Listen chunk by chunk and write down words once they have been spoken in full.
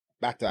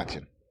Back to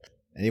action.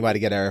 Anybody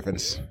get a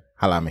reference?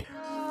 Holla at me.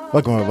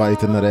 Welcome everybody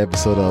to another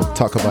episode of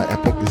Talk About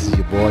Epic. This is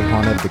your boy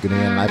Hunter, the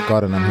Ghanaian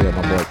lifeguard, and I'm here with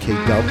my boy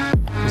K-Dub.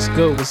 What's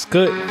good? What's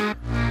good?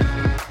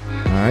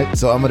 Alright,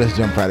 so I'm gonna just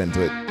jump right into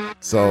it.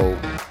 So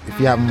if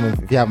you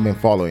haven't been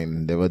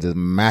following, there was a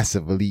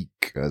massive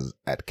leak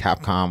at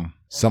Capcom.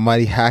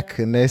 Somebody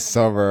hacking this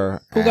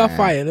server. Who got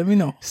fired? Let me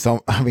know.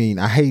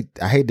 I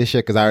hate this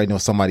shit because I already know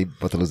somebody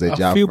about to lose their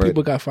job. A few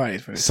people got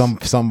fired first.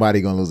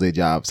 Somebody gonna lose their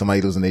job.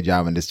 Somebody losing their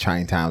job in this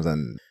trying times,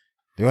 and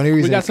the only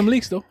reason we got some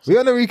leaks though. We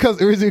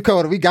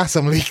got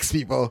some leaks,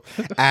 people,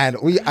 and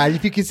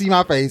if you can see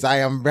my face, I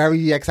am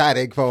very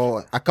excited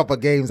for a couple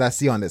of games I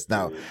see on this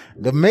now.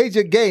 The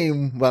major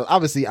game, well,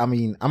 obviously, I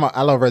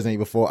love Resident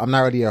Evil 4. I'm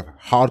not really a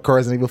hardcore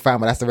Resident Evil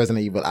fan, but that's the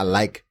Resident Evil I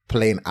like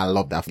playing. I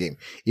love that game,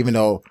 even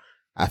though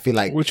I feel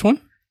like which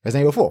one?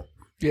 Resident Evil 4.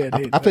 Yeah,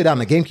 I played that on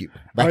the GameCube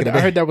back in the day.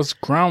 I heard that was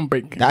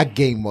groundbreaking. That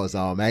game was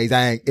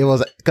amazing. It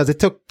was because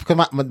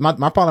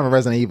my problem with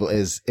Resident Evil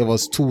is it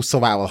was too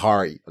survival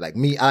horror. Like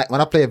me, when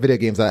I play video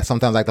games, I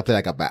sometimes like to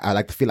play I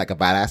like to feel like a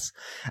badass.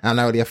 And I'm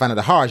not really a fan of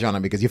the horror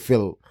genre because you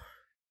feel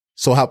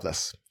so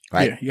helpless,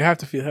 right? Yeah, you have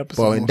to feel helpless.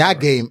 But in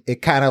that game,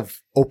 it kind of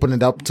opened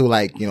it up to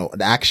the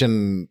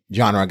action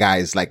genre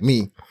guys like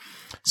me.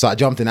 So I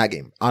jumped in that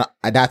game.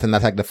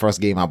 That's like the first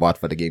game I bought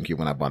for the GameCube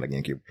when I bought the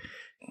GameCube.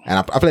 And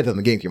I played it on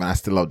the GameCube, and I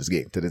still love this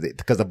game to this day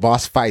because the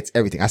boss fights,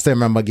 everything. I still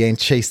remember getting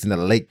chased in the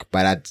lake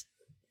by that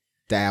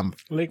damn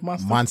lake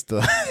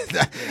monster.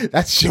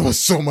 That shit was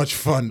so much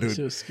fun, dude. That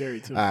shit was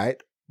scary too. All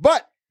right,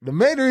 but the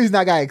main reason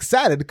I got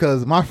excited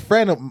because my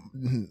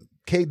friend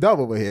K-Dub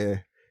over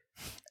here,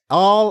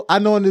 I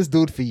known this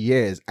dude for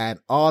years, and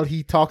all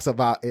he talks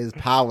about is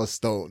Power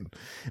Stone.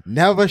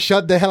 Never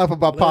shut the hell up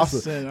about Power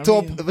Stone.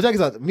 But check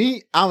this out.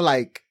 Me, I'm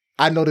like,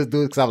 I know this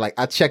dude because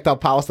I checked out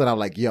Power Stone. I'm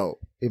like, yo,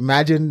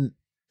 imagine.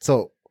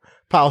 So,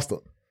 Power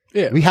Stone.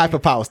 Yeah. We hype for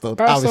Power Stone.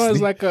 Power Stone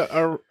is like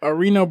a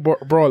arena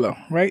brawler,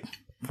 right?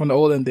 From the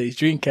olden days,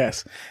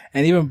 Dreamcast.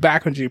 And even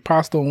back when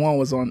Power Stone 1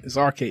 was on its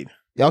arcade.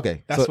 Yeah,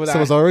 okay. So it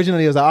was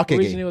originally an arcade game.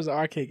 Originally it was an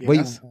arcade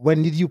game.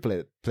 When did you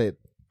play it?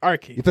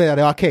 Arcade. You played at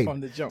the arcade? From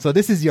the jump. So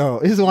this is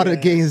one of the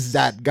games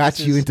that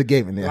got you into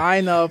gaming. Yeah.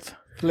 Line up,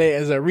 play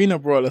as an arena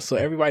brawler. So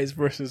everybody's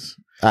versus...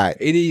 All right.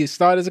 Either you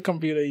start as a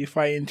computer, you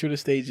fight in through the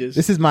stages.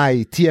 This is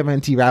my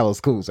TMNT Rivals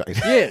Schools, right?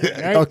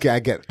 Yeah. Right? Okay, I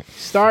get it.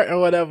 Start or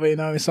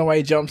whatever,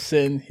 somebody jumps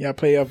in,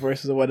 play up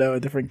versus or whatever,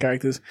 different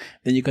characters.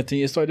 Then you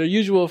continue. So the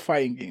usual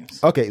fighting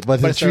games. Okay,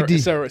 but it's 3D.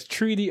 It's a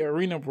 3D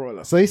arena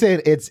brawler. So you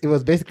saying it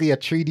was basically a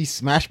 3D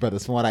Smash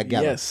Brothers from what I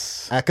gather.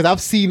 Yes. Because I've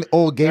seen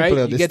old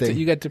gameplay of this thing.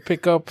 You get to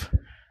pick up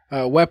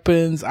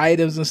weapons,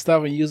 items, and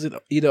stuff, and use it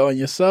either on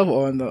yourself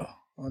or on the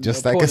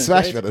just like a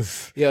Smash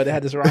Brothers. Yeah, they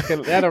had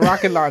a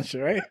rocket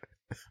launcher, right?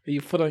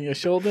 You put on your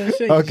shoulder and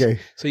shit. Okay.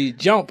 So you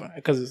jump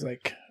because it's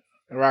like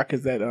a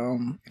rocket that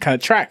kind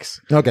of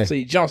tracks. Okay. So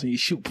you jump and you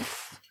shoot,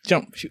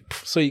 jump, shoot.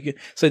 So it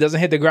doesn't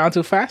hit the ground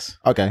too fast.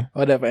 Okay.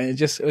 Whatever, and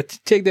it would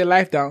take their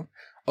life down.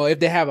 Or if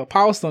they have a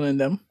Power Stone in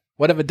them,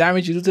 whatever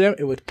damage you do to them,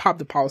 it would pop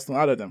the Power Stone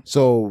out of them.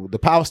 So the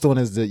Power Stone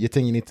is your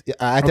thing you need to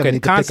the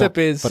concept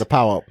is for the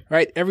power up.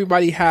 Right.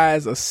 Everybody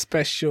has a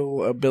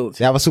special ability.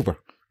 They have a super.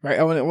 Right.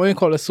 I wouldn't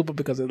call it super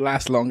because it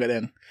lasts longer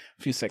than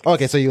a few seconds.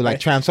 Okay, so you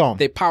transform.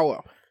 They power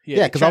up.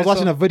 Yeah, because I was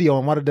watching a video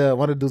and one of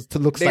the dudes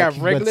looks like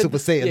he went Super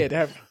Saiyan. Yeah, they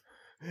have.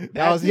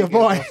 That was your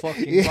boy.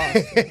 Yeah.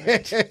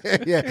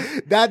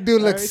 That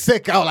dude looks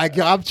sick. I was like,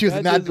 yo, I'm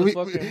choosing that.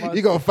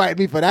 You gonna fight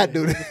me for that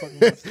dude?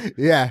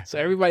 Yeah. So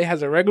everybody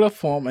has a regular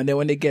form, and then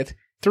when they get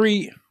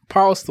 3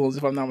 Power Stones,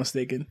 if I'm not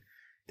mistaken,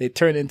 they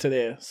turn into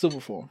their super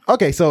form.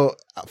 Okay, so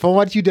from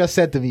what you just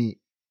said to me,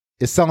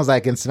 it sounds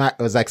like it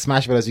was like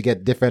Smash Brothers. You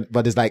get different,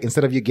 but it's like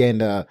instead of you getting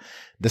the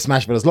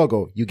Smash Brothers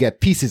logo, you get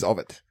pieces of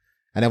it.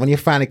 And then when you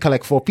finally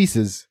collect 4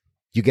 pieces,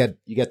 you get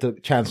to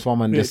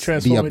transform and just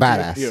be a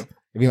badass.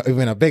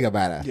 Even a bigger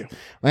badass. Yeah.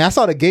 When I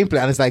saw the gameplay,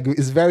 and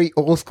it's very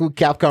old school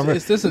Capcom.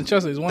 It's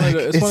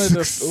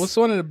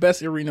one of the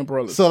best arena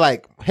brawlers. So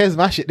here's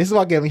my shit. This is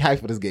what got me hyped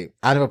for this game.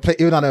 I never played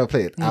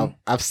it.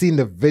 I've seen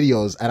the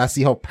videos and I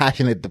see how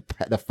passionate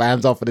the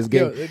fans are for this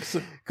game.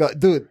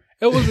 Dude.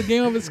 It was a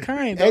game of its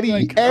kind. Every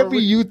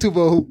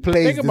YouTuber who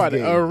plays think about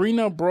this game.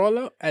 Arena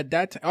Brawler at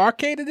that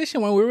arcade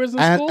edition when we were in school.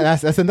 And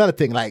that's another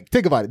thing.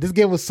 Think about it. This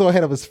game was so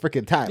ahead of its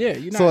freaking time. Yeah,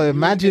 so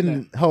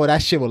imagine how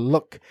that shit would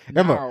look.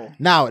 Remember,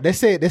 now they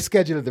say they're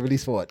scheduled to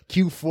release for what?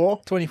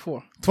 Q4?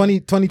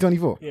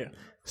 2024. Yeah.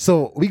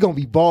 So we gonna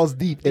be balls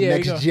deep in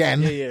next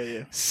gen.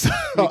 Yeah. So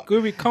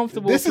we'll be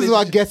comfortable. This is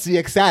what gets me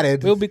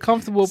excited. We'll be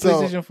comfortable with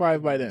PlayStation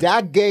 5 by then.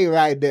 That game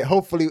right there.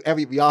 Hopefully,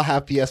 we all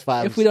have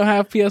PS5. If we don't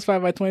have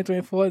PS5 by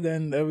 2024,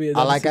 then that'll be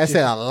like I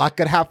said, a lot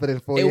could happen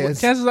in 4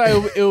 years. Chances are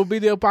it will be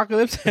the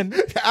apocalypse, and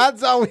the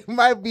odds are we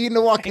might be in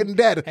The Walking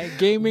Dead. And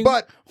gaming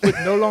would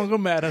no longer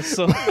matter.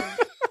 So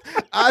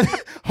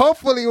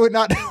hopefully, we're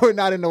not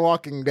in The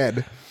Walking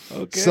Dead.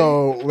 Okay.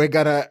 So we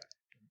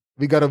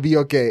gotta be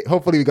okay.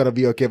 Hopefully, we're gonna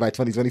be okay by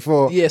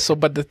 2024. Yeah. So,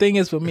 but the thing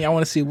is, for me, I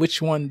want to see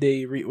which one are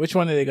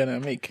they gonna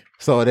make.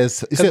 So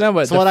there's.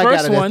 Remember, so what I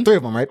got, there's 3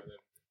 of them, right?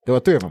 There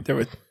were 3 of them. There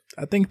were,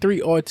 I think,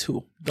 3 or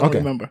 2. Don't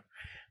remember.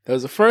 There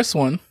was the first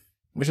one,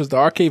 which was the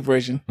arcade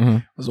version.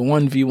 It was a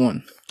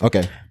 1v1.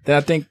 Okay. Then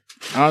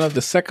I don't know if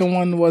the second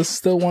one was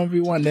still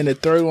 1v1. Then the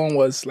third one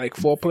was like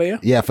 4-player.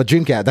 Yeah, for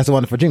Dreamcast. That's the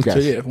one for Dreamcast. So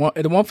yeah,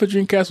 the one for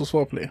Dreamcast was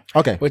 4-player.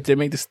 Okay. But they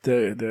make this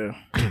the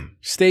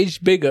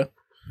stage bigger,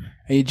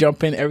 and you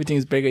jump in,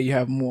 everything's bigger. You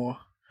have more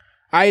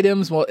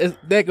items. Well,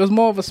 it was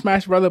more of a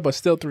Smash Brother, but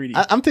still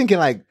 3D. I'm thinking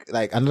like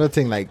another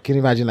thing. Like, can you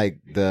imagine like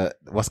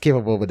what's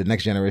capable with the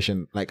next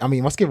generation? Like, I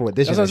mean, what's capable with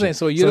this That's what I'm generation?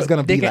 saying. So it's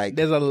gonna be like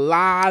there's a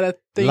lot of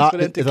things for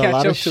them to there's catch a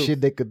lot up of to.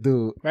 shit they could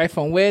do. Right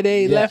from where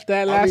they left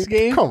that last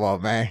game. Come on,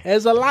 man.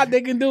 There's a lot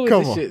they can do with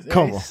Come this on, shit.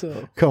 come right? on,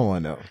 So, come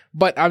on, though.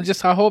 but I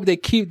hope they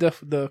keep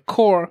the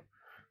core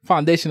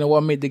foundation of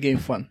what made the game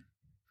fun.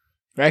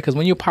 Right? Because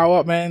when you power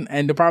up, man,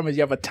 and the problem is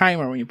you have a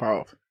timer when you power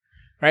up.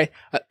 Right?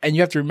 And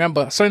you have to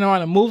remember a certain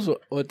amount of moves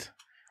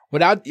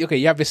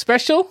you have a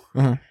special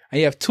and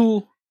you have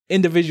 2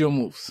 individual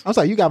moves. I'm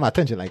sorry, you got my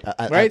attention. Like,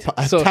 Right?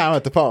 So time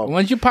at the power.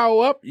 Once you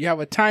power up, you have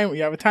a time limit.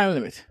 You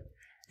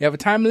have a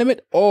time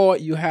limit, or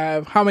you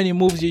have how many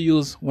moves you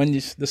use when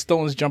the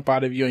stones jump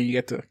out of you and you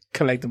get to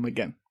collect them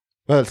again.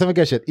 Well, let me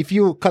get shit. If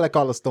you collect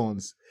all the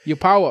stones, You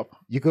power up,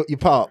 you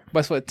power up.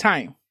 but for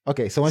time.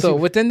 Okay, so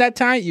Within that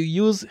time, you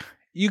use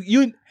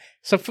you.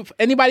 So for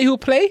anybody who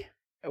play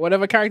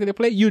whatever character they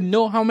play, you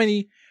know how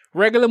many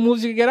regular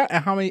moves you can get out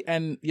and how many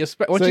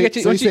once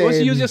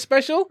you use your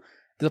special,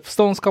 the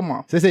stones come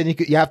off. So saying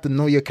you have to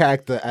know your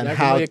character and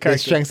how their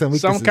strengths and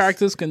weaknesses. Some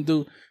characters can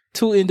do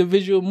 2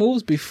 individual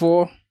moves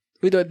before.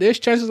 There's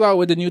chances are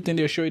with the new thing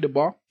they'll show you the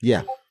ball.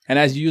 Yeah. And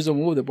as you use a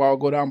move, the ball will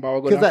go down,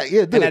 ball will go down.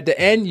 Dude. And at the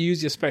end, you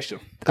use your special.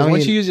 Because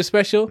once you use your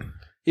special,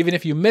 even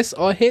if you miss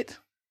or hit,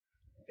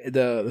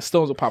 the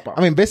stones will pop out.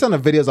 I mean, based on the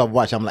videos I've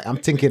watched, I'm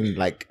thinking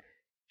like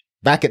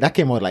that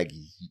came out like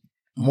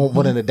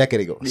more than a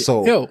decade ago.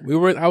 So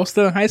I was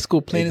still in high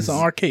school playing this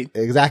on arcade.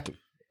 Exactly.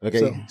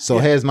 Okay. So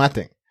here's my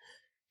thing.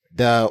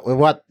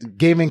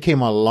 Gaming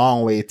came a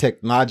long way,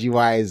 technology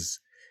wise,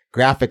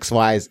 graphics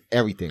wise,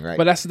 everything, right?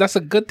 But that's a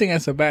good thing.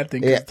 That's a bad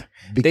thing. Yeah,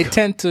 they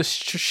tend to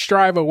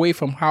strive away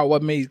from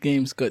what makes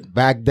games good.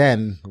 Back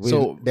then,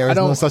 there was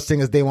no such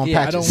thing as day one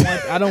patches.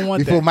 I don't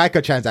want before that.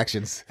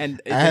 microtransactions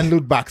and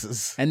loot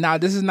boxes. And now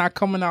this is not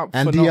coming out.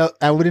 And we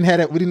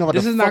didn't know what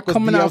this the is fuck not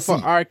coming was out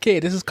DLC. for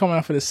arcade. This is coming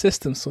out for the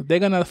system. So they're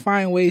gonna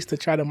find ways to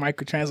try to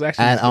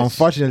microtransaction. And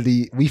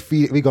unfortunately,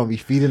 we're gonna be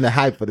feeding the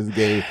hype for this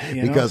game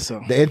because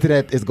the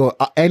internet is going.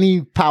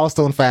 Any Power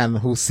Stone fan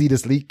who see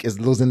this leak is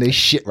losing their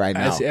shit right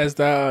now. As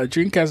the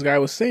Dreamcast guy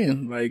was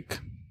saying, like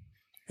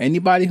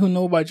anybody who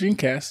know about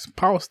Dreamcast,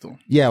 Power Stone.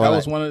 Yeah, that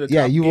was one of the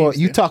top games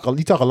you talk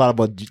a lot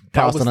about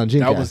Power Stone on Dreamcast.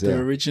 That was the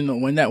original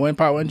when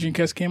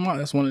Dreamcast came out.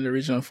 That's one of the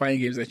original fighting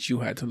games that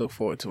you had to look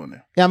forward to on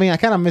there. Yeah, I mean, I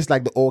kind of miss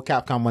like the old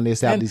Capcom when they used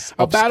to have these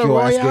a battle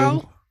royale.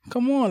 Game.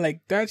 Come on,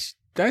 like that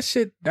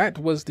shit. That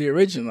was the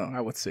original.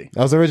 I would say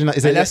that was the original.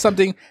 That's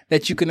something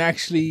that you can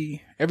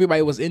actually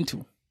everybody was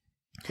into.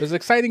 It was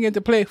exciting game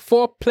to play.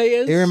 4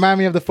 players. It reminded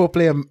me of the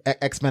 4-player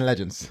X-Men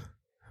Legends.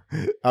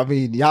 I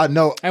mean, y'all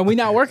know. And we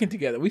not working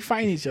together. We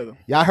fight each other.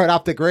 Y'all heard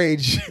Optic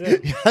Rage. Yeah.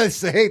 Y'all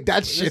say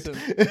that shit.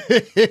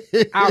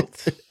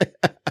 Out.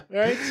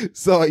 Right?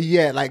 So,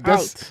 yeah, like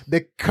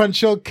the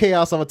controlled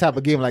chaos of a type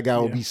of game like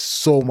that would be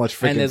so much freaking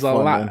fun. And there's a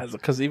lot.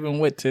 Because even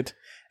with it,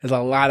 there's a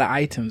lot of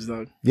items,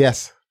 though.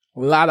 Yes. A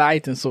lot of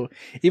items. So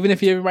even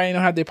if everybody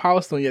don't have their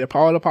Power Stone yet, the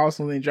Power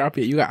Stone ain't drop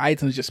yet, you got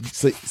items just...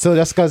 So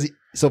that's because...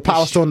 So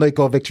Power Stone don't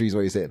equal victory is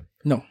what you said?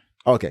 No.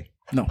 Okay.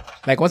 No.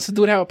 Like once the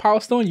dude have a Power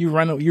Stone, you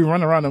run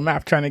around the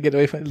map trying to get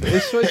away from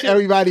it.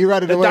 Everybody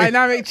running away. The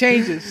dynamic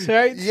changes,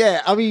 right?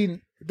 Yeah, I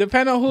mean...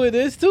 Depending on who it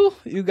is, too,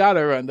 you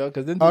gotta run, though,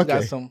 because then you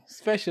got some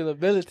special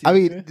abilities. I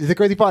mean, the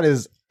crazy part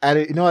is,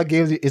 you know what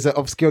game is an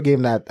obscure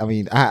game that, I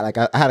mean, I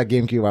had a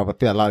GameCube, I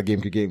played a lot of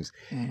GameCube games.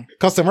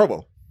 Custom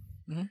Robo.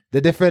 The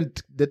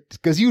different...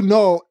 Because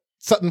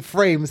certain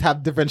frames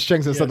have different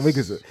strengths and certain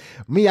weaknesses.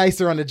 Me, I used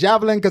to run the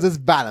Javelin because it's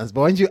balanced. But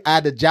when you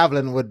add the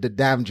Javelin with the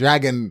damn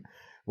dragon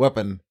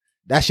weapon,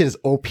 that shit is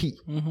OP.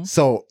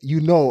 So,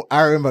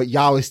 I remember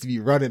y'all used to be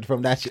running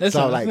from that shit. Listen,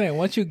 so like,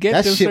 once you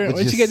get you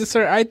get the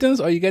certain items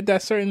or you get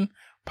that certain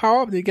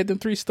power up, you get them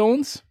 3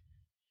 stones.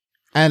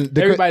 And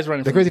everybody's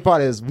running. The crazy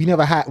part is we didn't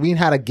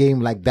had a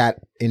game like that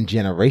in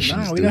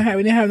generations. No, we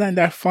didn't have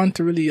that fun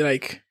to really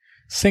like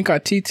sink our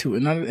teeth to.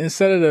 And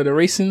instead of the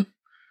racing,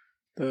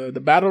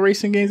 the battle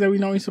racing games that we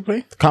normally used to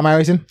play. Combat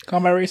racing?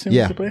 We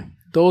used to play.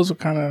 Those were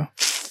kind of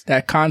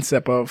that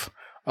concept of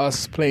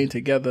us playing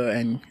together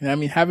and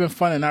having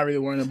fun and not really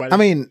worrying about it. I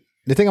mean,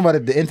 the thing about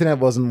it, the internet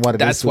wasn't what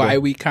it is. That's why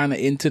we kind of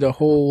into the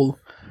whole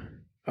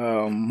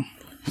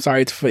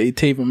sorry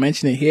to even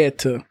mention it here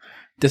to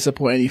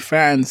disappoint any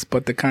fans,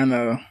 but the kind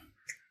of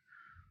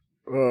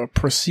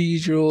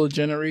procedurally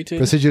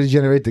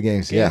generated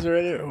games. Yeah.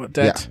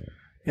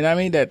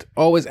 That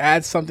always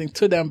adds something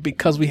to them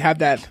because we have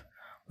that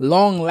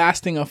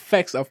long-lasting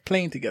effects of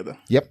playing together.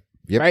 Yep.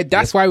 Right?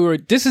 That's why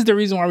this is the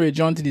reason why we're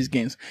drawn to these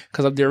games.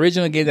 Because of the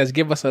original game that's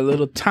give us a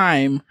little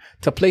time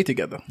to play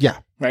together. Yeah.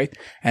 Right?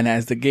 And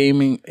as the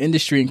gaming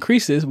industry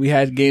increases, we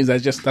had games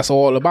that's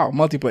all about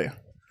multiplayer.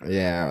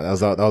 Yeah,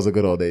 that was the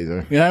good old days,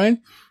 right? You know what I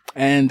mean?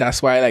 And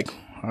that's why, like,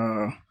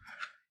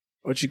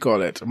 what you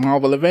call it?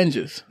 Marvel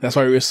Avengers. That's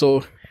why we're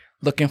so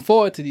looking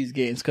forward to these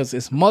games, because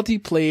it's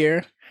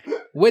multiplayer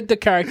with the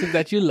characters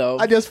that you love.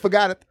 I just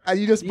forgot it.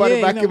 You just brought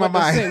it back in my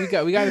mind.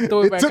 We got to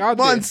throw it back took out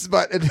months,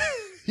 there. but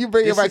you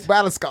bring it back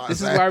battle scars.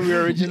 This is why we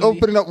were originally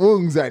opening up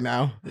wounds right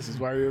now. This is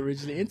why we were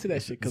originally into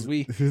that shit, because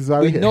we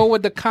we know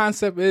what the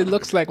concept it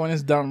looks like when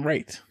it's done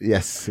right.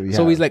 Yes.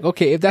 So he's like,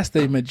 okay, if that's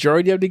the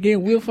majority of the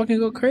game, we'll fucking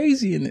go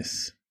crazy in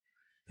this.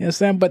 You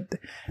understand? But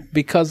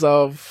because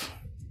of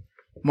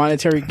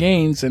monetary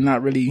gains and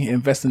not really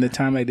investing the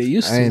time like they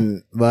used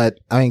to.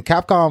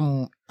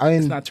 Capcom.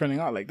 It's not turning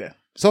out like that.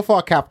 So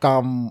far,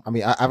 Capcom.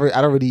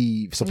 I don't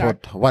really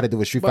support what they do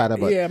with Street Fighter,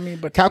 but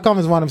Capcom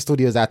is one of them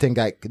studios that I think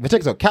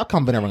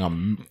Capcom been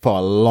around for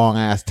a long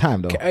ass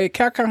time though.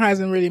 Capcom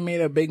hasn't really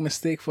made a big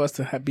mistake for us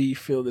to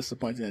feel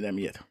disappointed in them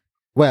yet.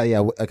 Well,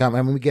 yeah,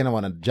 we getting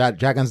on a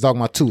Dragon's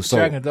Dogma 2. So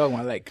Dragon's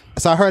Dogma,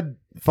 so I heard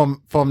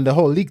from the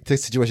whole leak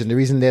situation, the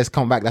reason there's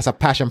come back, that's a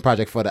passion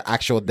project for the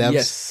actual devs.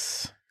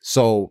 Yes.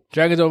 So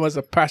Dragon's Dogma is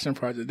a passion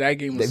project. That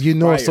game was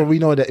fire. So we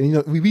know that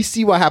we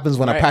see what happens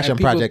when a passion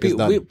project is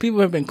done.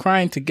 People have been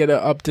crying to get an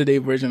up-to-date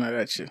version of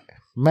that shit.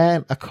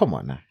 Man, come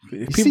on now.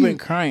 People been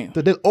crying.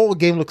 The old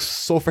game looks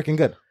so freaking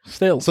good.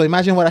 Still. So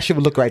imagine what that shit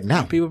would look right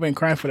now. People have been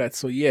crying for that.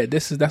 So yeah,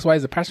 that's why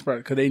it's a passion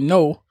project, because they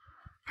know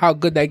how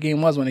good that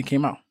game was when it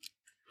came out.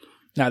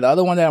 Now, the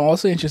other one that I'm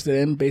also interested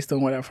in, based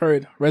on what I've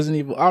heard, Resident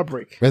Evil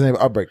Outbreak.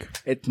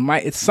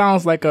 It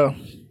sounds like a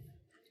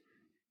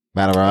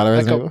Battle Royale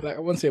Resident Evil? I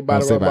wouldn't say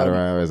Battle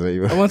Royale Resident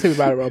Evil. I wouldn't say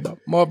Battle Royale, but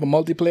more of a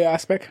multiplayer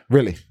aspect.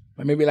 Really?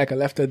 Like maybe like a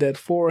Left 4 Dead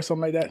 4 or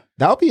something like that.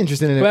 That would be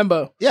interesting.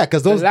 Remember? Yeah,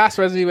 because the last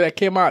Resident Evil that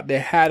came out, they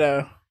had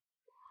a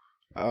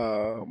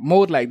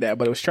mode like that,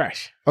 but it was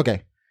trash.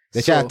 Okay.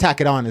 They try to tack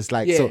it on. It's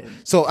like,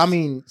 so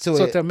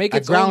to make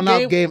it a ground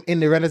up game in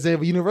the Resident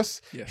Evil universe.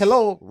 Yes.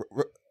 Hello,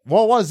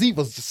 World War Z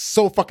was just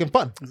so fucking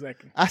fun.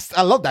 Exactly.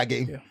 I love that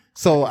game. Yeah.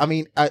 So,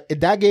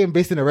 that game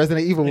based in the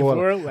Resident Evil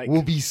world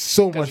will be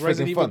so much freaking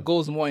Resident Evil fun.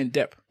 goes more in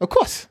depth. Of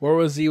course. World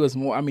War Z was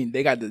more,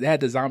 they had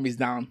the zombies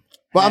down.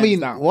 But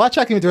what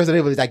I with Resident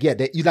Evil is like,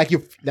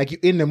 you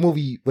in the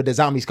movie with the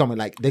zombies coming,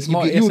 like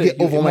you get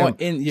overwhelmed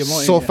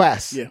so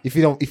fast if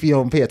you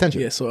don't pay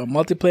attention. Yeah, so a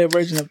multiplayer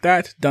version of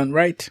that done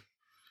right,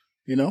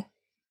 you know.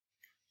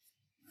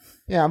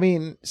 Yeah,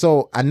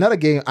 so another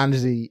game,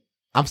 honestly,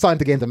 I'm starting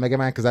to get into Mega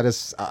Man because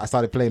I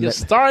started playing. You're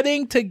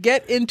starting to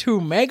get into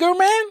Mega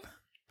Man?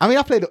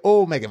 I played the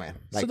old Mega Man.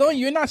 So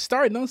you're not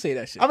starting. Don't say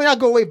that shit. I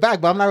go way back,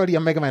 but I'm not really a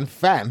Mega Man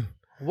fan.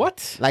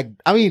 What?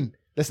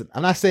 Listen,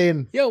 I'm not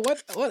saying. Yo,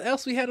 what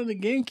else we had on the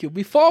GameCube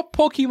before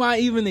Pokemon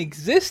even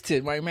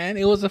existed, my man?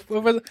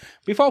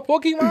 Before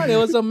Pokemon, it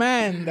was a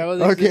man that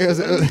was okay. It's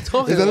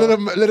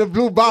a little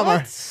blue bomber.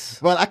 What?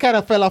 Well, I kind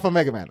of fell off of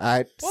Mega Man. All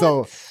right,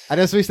 so I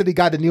just recently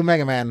got the new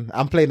Mega Man.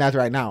 I'm playing that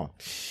right now. All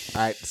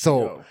right,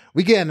 so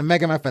we getting the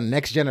Mega Man for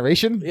next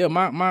generation. Yeah,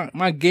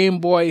 my Game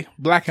Boy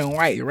Black and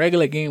White,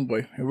 regular Game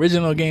Boy,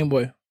 original Game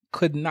Boy.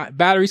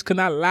 Batteries could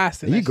not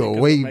last. You go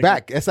way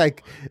back. It's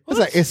like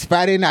it's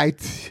Friday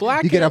night.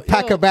 You get a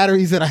pack of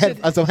batteries and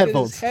some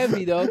headphones. It's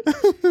heavy though,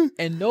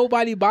 and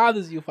nobody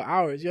bothers you for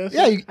hours. You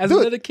know a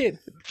little kid.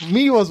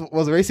 Me was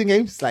racing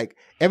games like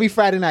every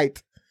Friday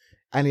night.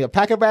 I need a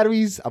pack of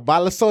batteries, a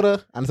bottle of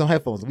soda, and some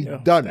headphones. We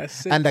done.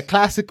 And the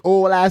classic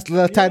old ass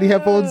little tiny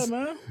headphones.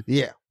 Man.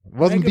 Yeah,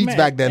 wasn't Beats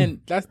back then.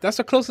 And that's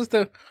the closest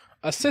to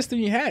a system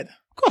you had.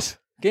 Of course,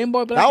 Game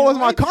Boy Black. That was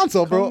my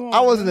console, bro. I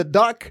was in the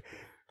dark.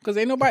 Because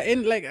ain't nobody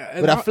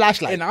with a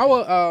flashlight. In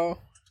our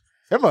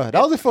remember,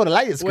 that was before the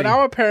light screen. With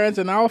our parents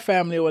and our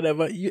family or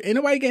whatever, ain't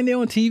nobody getting their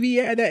own TV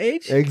at that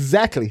age.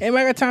 Exactly. Ain't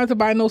nobody got time to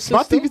buy no system.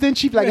 My TVs ain't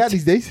cheap like that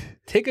these days.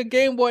 Take a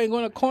Game Boy and go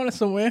in a corner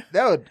somewhere.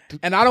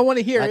 And I don't want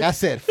to hear it. Like I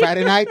said,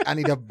 Friday night, I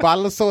need a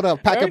bottle of soda, a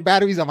pack of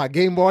batteries on my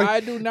Game Boy.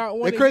 I do not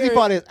want to. The crazy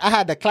part is, I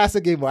had the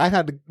classic Game Boy. I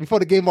had before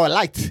the Game Boy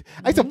Light.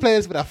 I used to play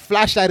this with a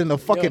flashlight in the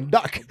fucking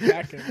dark.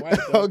 Black and white.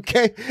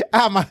 Okay.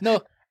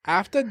 No.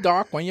 After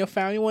dark, when your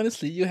family went to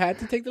sleep, you had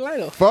to take the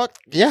light off. Fuck,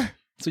 yeah.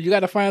 So you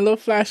got to find a little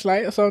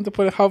flashlight or something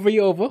to hover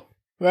you over,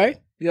 right?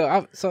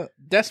 So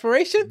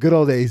desperation? Good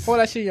old days. Pour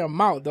that shit in your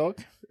mouth,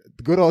 dog.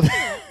 Good old days.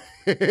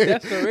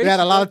 They had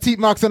a lot of teeth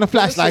marks on the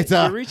flashlights.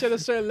 You reach at a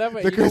certain level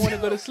and you don't want to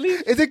go to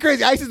sleep. Is it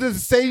crazy? I used to do the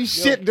same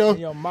shit, though.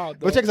 In your mouth,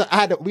 dog. But check this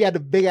out. We had the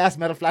big-ass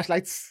metal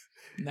flashlights.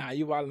 Nah,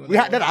 you wild. We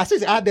had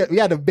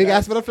the big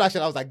ass metal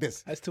flashlight. I was like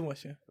this. That's too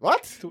much. Yeah.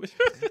 What? Too much.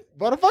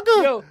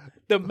 Motherfucker. Yo,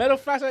 the metal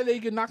flashlight that you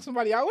can knock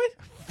somebody out with?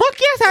 Fuck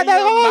yes, I had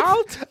that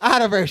mouth. I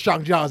had a very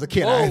strong jaw as a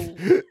kid.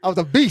 I was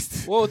a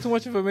beast. Whoa, too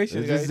much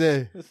information, guys.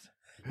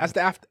 That's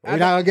the after. We're not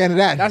gonna get into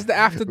that. That's the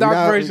after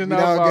dark version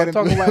of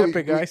talking about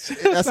Epic, guys.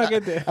 Let's not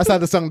get there. That's not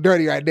the song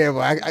dirty right there,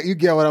 but you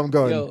get what I'm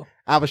going. Yo,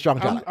 I have a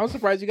strong jaw. I'm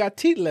surprised you got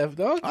teeth left,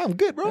 dog. I'm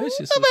good, bro. Man,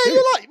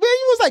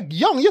 you was like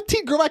young. Your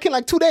teeth grew back in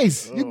like 2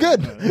 days. You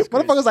good?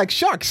 Motherfuckers like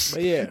sharks.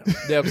 But yeah,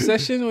 the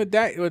obsession with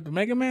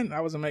Mega Man.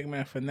 I was a Mega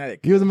Man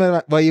fanatic. You was a Mega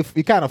Man, but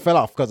you kind of fell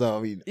off because of all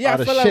the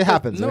shit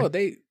happens. No,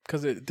 right?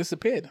 because it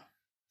disappeared.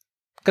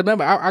 Because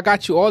remember, I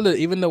got you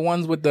even the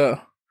ones with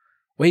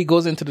where he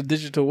goes into the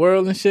digital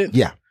world and shit.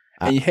 Yeah.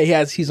 And he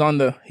has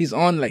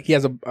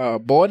a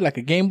board, like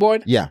a game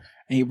board. Yeah.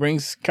 And he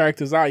brings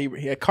characters out.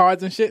 He had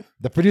cards and shit.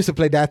 The producer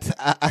played that.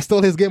 I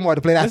stole his game board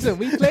to play that. Listen,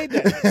 we played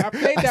that. I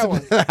played that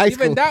one.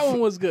 Even that one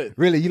was good.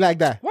 Really? You like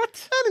that?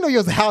 What? I didn't know you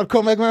was a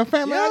hardcore Mega Man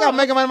fan, man. I got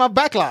Mega Man in my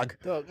backlog.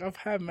 Dog, I've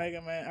had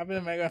Mega Man. I've been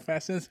a Mega Man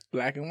fan since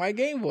Black and White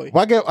Game Boy.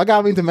 What I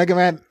got me into Mega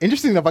Man,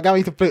 interesting enough, I got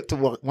me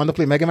want to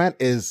play Mega Man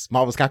is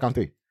Marvel's Capcom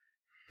 3.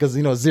 Because,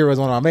 Zero is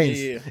one of my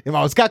mains. Yeah. In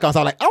Marvel's Capcom, so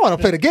I'm like, I want to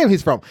play the game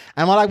he's from.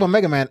 And what I like about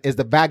Mega Man is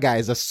the bad guy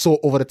is a so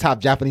over-the-top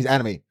Japanese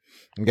anime.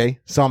 Okay?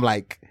 So I'm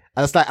like,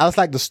 I just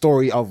like the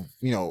story of,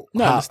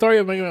 the story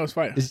of Mega Man was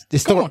fire. The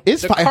story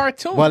is fire.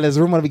 Cartoon. Well, there's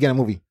a rumor to begin a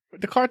movie.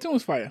 The cartoon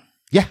was fire.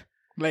 Yeah.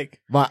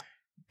 But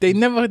they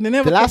never.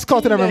 The last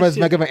cartoon I remember is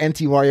Mega Man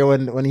NT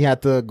Wario when he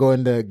had to go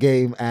in the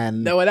game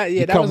and that was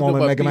good.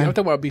 Mega Man. I'm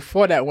talking about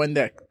before that when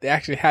they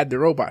actually had the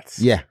robots.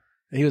 Yeah.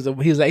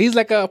 He's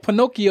like a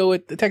Pinocchio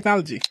with the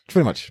technology.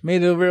 Pretty much.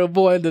 Made a real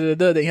boy.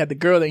 Then he had the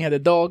girl. Then he had the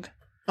dog.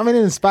 I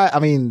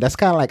mean, that's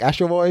kind of like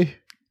Astro Boy.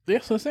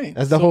 That's what I'm saying.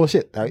 That's the whole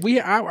shit. Right?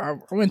 I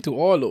went through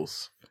all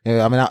those.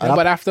 Yeah,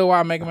 but after a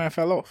while, Mega Man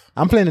fell off.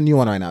 I'm playing the new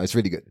one right now. It's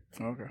really good.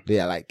 Okay.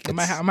 Yeah, like I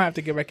might have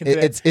to get back into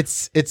that.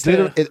 It's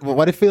literally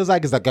what it feels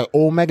like is like an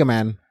old Mega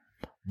Man,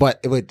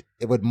 but it would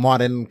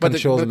modern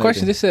controls. But the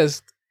question this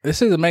is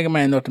a Mega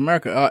Man in North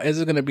America. Is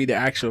it going to be the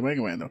actual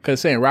Mega Man though? Because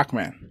it's saying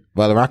Rockman.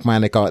 Well, the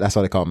Rockman that's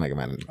what they call Mega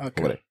Man.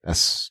 Okay.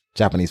 That's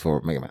Japanese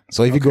for Mega Man.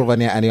 So if you go over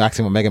there and you ask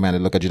him a Mega Man, they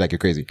look at you like you're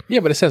crazy.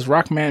 Yeah, but it says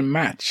Rockman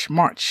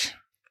March.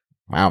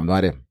 I have no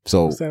idea.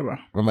 So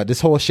remember,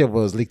 this whole shit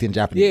was leaked in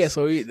Japanese. Yeah,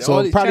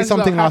 so probably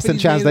something lost in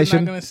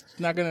translation.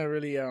 Not gonna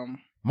really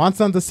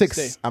Monster Hunter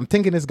 6. I'm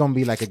thinking it's gonna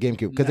be like a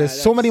GameCube because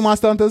there's so many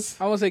Monster Hunters.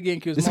 I won't say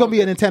GameCube. It's gonna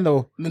be a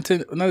Nintendo. Not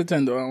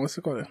Nintendo. What's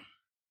it called?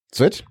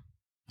 Switch.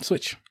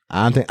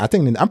 I'm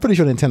pretty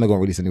sure Nintendo gonna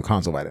release a new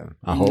console by then.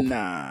 I hope.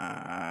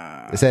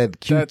 Nah. It said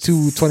Q2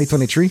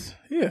 2023.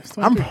 Yeah.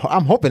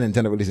 I'm hoping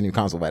Nintendo release a new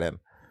console by then.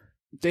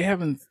 They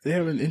haven't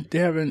They're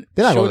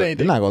not showed anything.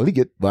 They're not gonna leak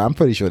it, but I'm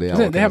pretty sure they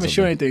haven't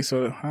shown anything.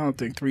 So I don't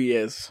think 3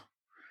 years.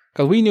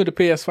 Because we knew the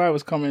PS5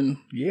 was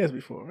coming years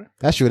before, right?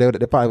 That's true. They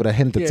probably would have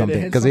hinted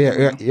something. Because they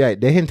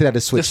hinted at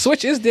the Switch. The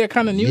Switch is their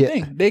kind of new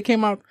thing. They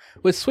came out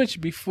with Switch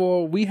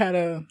before we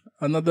had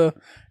another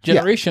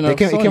generation of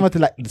Sony. It came out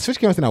the Switch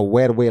came out in a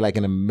weird way, like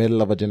in the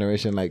middle of a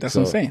generation. Like that's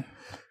what I'm saying.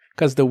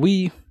 Because the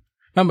Wii,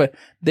 remember,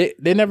 they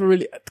never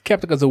really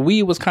kept it because the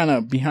Wii was kind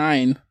of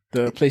behind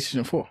the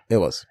PlayStation 4. It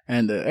was.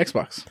 And the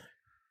Xbox.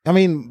 I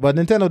mean, but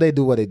Nintendo, they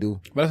do what they do.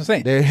 But that's what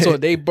I'm saying. So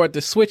they brought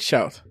the Switch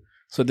out.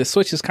 So the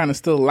Switch is kind of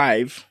still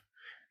live.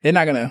 They're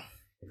not going to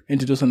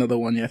introduce another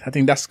one yet. I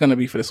think that's going to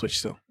be for the Switch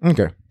still.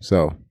 Okay.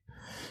 So,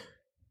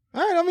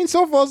 all right. I mean,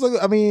 so far,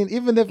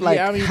 even if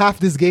half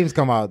these games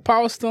come out,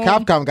 Power Stone,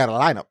 Capcom got a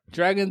lineup.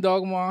 Dragon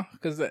Dogma,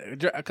 because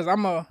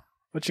I'm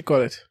what you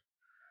call it?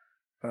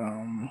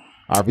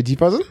 RPG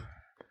person?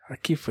 I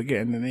keep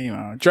forgetting the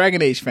name.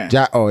 Dragon Age fan.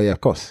 Oh, yeah, of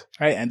course.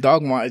 Right, and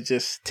Dogma, it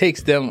just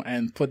takes them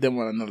and put them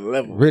on another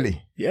level.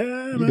 Really? Yeah,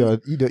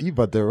 man. You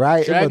about to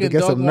write, you about to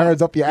get some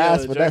nerds up your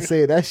ass for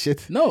that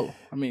shit. No,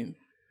 I mean,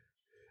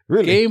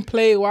 really?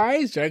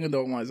 Gameplay-wise, Dragon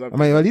Dogma is up. I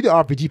mean, well, you the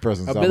RPG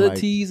person.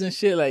 Abilities and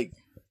shit, like,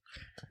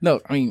 no,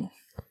 I mean,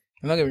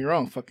 don't get me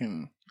wrong,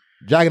 fucking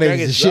Dragon Age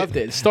is loved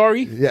shit. it.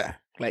 Story, yeah.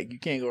 Like, you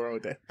can't go wrong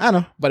with that. I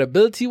know. But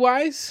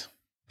ability-wise,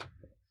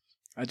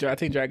 I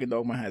think Dragon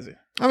Dogma has it.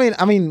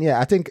 I mean, yeah,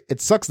 I think it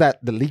sucks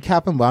that the leak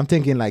happened, but I'm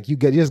thinking like you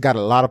just got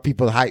a lot of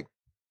people hyped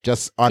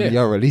just on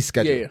your release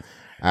schedule. Yeah.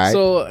 All right?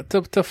 So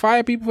to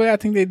fire people, I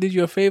think they did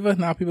you a favor.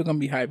 Now people are gonna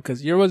be hyped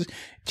because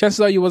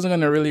chances are you wasn't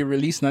gonna really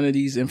release none of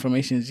these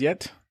informations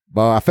yet.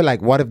 But I feel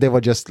like what if they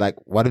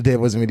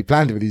wasn't really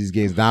planning to release these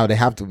games? Now they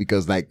have to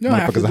because like no,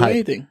 motherfuckers are hyped.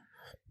 Anything.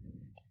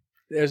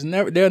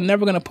 They're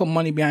never gonna put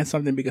money behind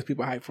something because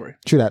people hype for it.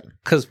 True that.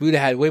 Because we'd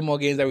have had way more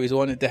games that we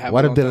wanted to have.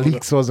 What if the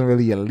leaks wasn't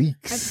really a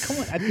leaks? Come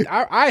on,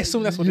 I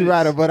assume that's what you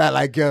right about that.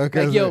 Like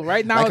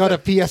right now, like how the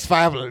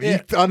PS5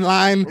 leaked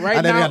online, right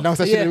and then now, they announced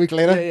that shit a week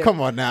later. Yeah.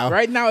 Come on now.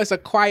 Right now, it's a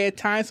quiet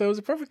time, so it was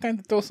a perfect time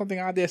to throw something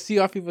out there, see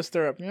how people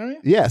stir up. You know what I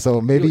mean? Yeah. So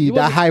maybe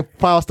that hype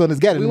Power Stone is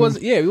getting. We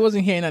wasn't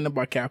hearing nothing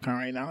about Capcom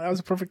right now. That was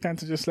a perfect time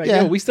to just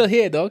we still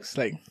here, dogs.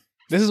 Like.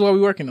 This is what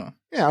we're working on.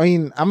 Yeah, I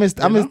mean, I miss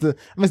the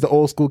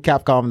old school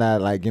Capcom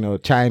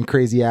that trying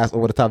crazy ass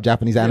over the top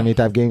Japanese anime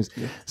type games.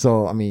 Yeah.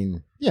 So I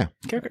mean, yeah,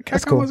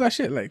 Capcom cool. was our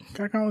shit. Like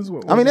Capcom was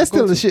what. I mean, that's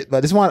still the shit,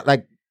 but it's one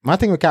my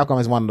thing with Capcom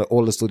is one of the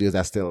older studios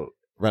that's still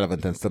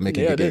relevant and still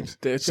making good games.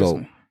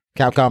 So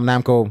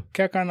Capcom,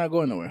 Capcom not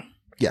going nowhere.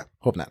 Yeah,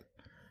 hope not.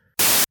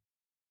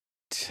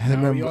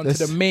 Now we on to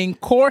the main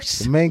course.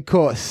 The main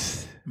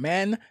course.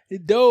 Mando.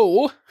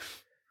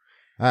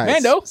 All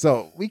right, Mando.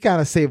 So we kind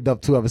of saved up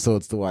 2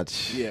 episodes to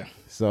watch. Yeah.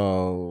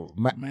 So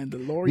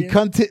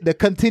Mandalorian. The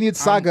continued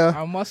saga.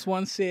 I must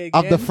once say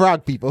again, of the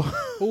frog people.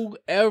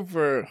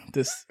 whoever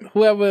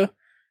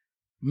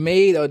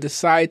made or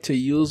decide to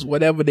use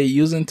whatever they're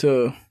using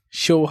to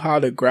show how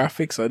the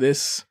graphics of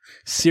this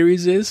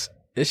series is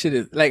This shit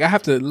is like I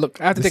have to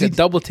take a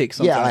double take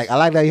sometimes. Yeah, like I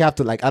like that you have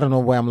to like I don't know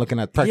where I'm looking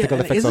at practical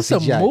Yeah, effects is this or a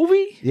CGI.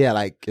 movie? Yeah,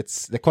 like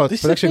it's the This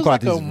shit production feels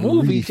like quality a is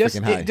movie. really Just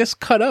freaking high. it just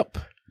cut up.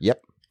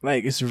 Yep.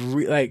 Like it's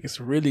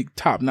really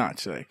top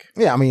notch. Like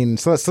Yeah, I mean,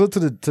 so to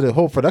the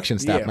whole production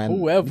staff, Yeah, man.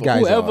 whoever- you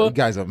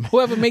guys are.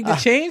 whoever make the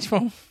change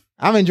from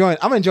I'm enjoying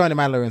the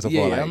Mandalorian so far.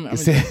 Yeah, Like, I'm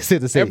it's safe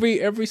to say.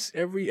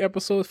 every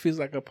episode feels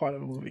like a part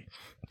of a movie.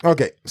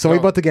 Okay, so we're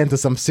about to get into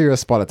some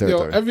serious spoiler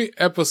territory. Every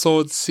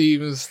episode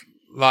seems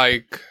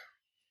like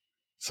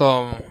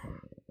some,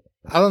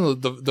 I don't know,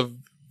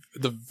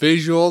 the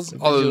visuals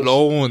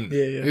alone Yeah.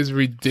 is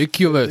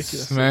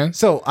ridiculous, man.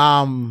 So,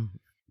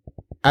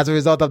 as a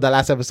result of the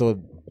last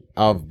episode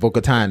of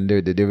Bo-Katan,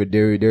 they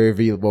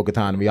revealed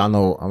Bo-Katan. We all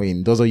know, I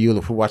mean, those of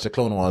you who watched the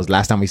Clone Wars,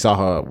 last time we saw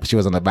her, she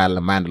was on the Battle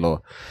of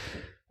Mandalore.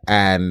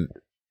 And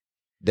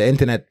the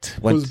internet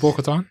went... Who's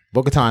Bo-Katan?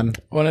 Bo-Katan.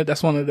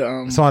 That's one of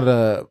the Some of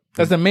the...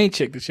 that's the main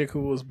chick, the chick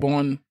who was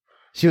born.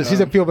 She's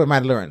a pure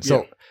Mandalorian.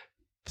 So,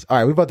 all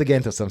right, we're about to get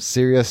into some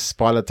serious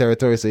spoiler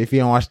territory. So if you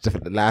don't watch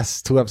the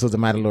last 2 episodes of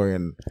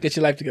Mandalorian, Get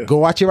your life together. go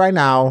watch it right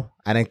now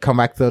and then come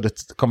back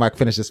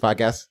finish this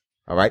podcast.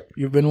 All right?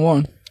 You've been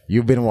warned.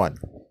 You've been one.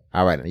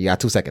 All right, you got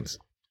 2 seconds.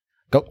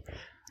 Go.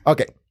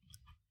 Okay.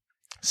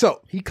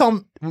 So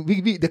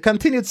the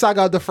continued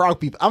saga of the frog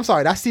people. I'm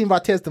sorry, that scene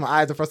brought tears to my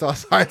eyes the first time I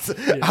saw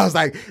it. I was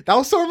like, that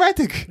was so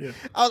romantic. Yeah.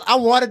 I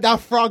wanted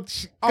that frog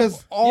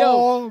because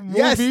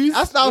yes,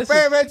 that's my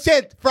favorite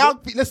shit.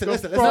 Frog. Listen.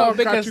 No,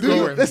 because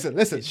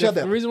Listen. Shut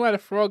the up. reason why the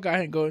frog got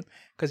him going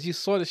because you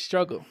saw the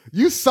struggle.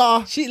 You saw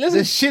Listen,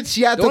 the shit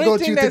she had The to only go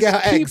thing through to get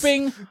that's her eggs.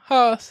 keeping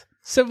her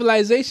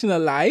civilization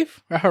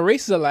alive, or her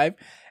race is alive,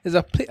 is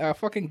a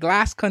fucking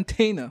glass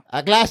container,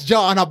 A glass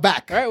jar on her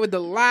back, right, with the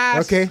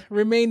last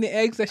remaining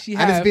eggs that she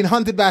has, and it's been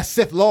hunted by a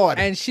Sith Lord.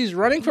 and she's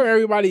running from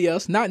everybody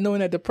else, not knowing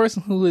that the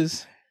person who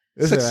is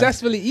Listen,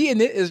 successfully eating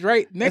it is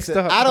right next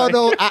to her. I don't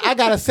know. I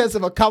got a sense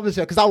of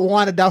accomplishment because I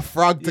wanted that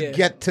frog to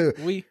get to.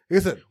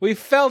 We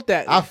felt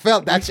that. I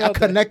felt that. I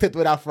connected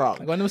with that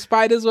frog. Like when the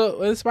spiders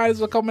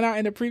were coming out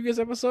in the previous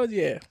episode,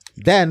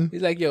 Then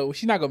he's like, "Yo,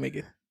 she's not gonna make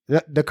it."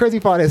 the crazy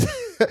part is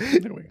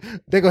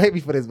they gonna hate me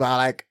for this, but I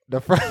like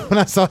the frog when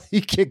I saw he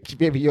kicked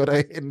Baby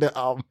Yoda in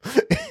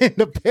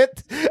the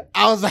pit.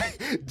 I was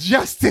like,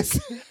 justice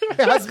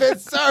has been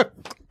served.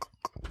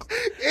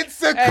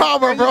 It's a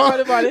karma,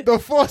 bro. The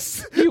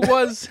Force. He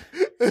was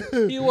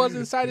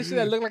inside the shit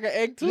that looked like an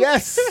egg too.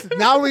 Yes.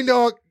 Now we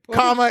know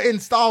karma in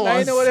Star Wars. Now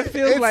you know what it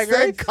feels like,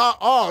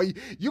 right?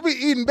 You be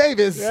eating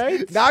babies.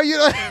 Right? Now you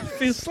know. It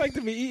feels like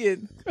to be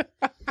eaten.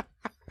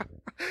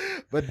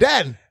 But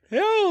then,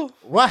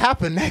 what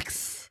happened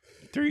next?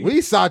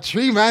 We saw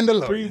 3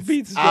 Mandalorians. 3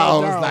 beats. I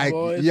was like,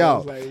 boys. yo. I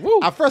was like, woo.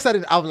 At first,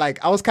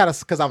 I was kind of,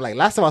 because I'm like,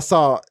 last time I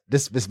saw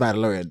this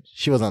Mandalorian,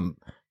 she was on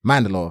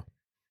Mandalore.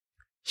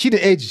 She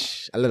did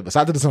age a little bit. So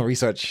I had to do some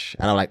research,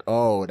 and I'm like,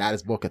 oh, that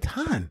is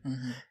Bo-Katan.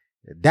 Mm-hmm.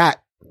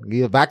 That,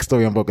 give a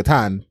backstory on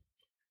Bo-Katan.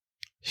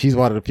 She's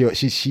one of the pure,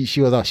 she's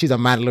a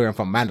Mandalorian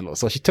from Mandalore.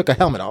 So she took her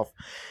helmet off.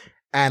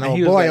 And our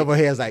boy over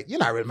here is like, you're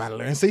not real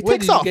Mandalorian. So he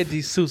takes off. Where did you get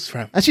these suits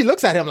from? And she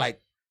looks at him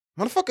like,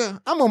 motherfucker,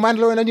 I'm more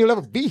Mandalorian than you'll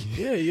ever be.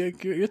 Yeah,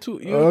 you're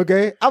too.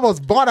 Okay, I was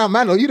born on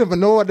Mandalore. You don't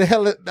even know what the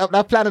hell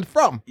that planet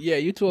from. Yeah,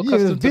 you're too You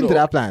accustomed been to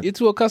that planet. You're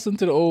too accustomed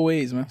to the old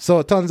ways, man. So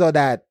it turns out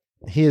that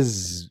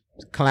his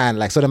clan,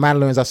 like, so the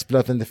Mandalorians are split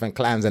up in different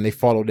clans and they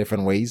follow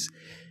different ways.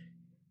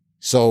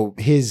 So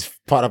his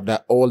part of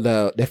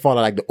they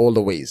follow like the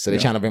older ways. So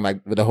they're trying to bring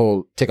like with the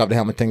whole take off the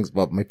helmet things.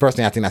 But me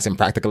personally, I think that's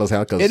impractical as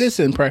hell. Cause it is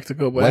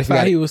impractical, but that's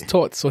how he was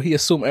taught. So he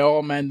assumed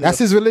all Mandalorians. That's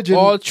his religion.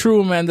 All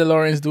true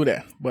Mandalorians do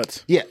that,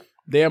 but yeah,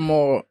 they're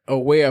more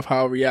aware of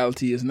how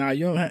reality is now.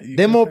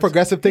 They're more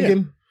progressive thinking.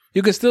 Yeah.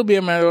 You can still be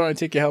a Mandalorian and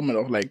take your helmet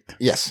off. Like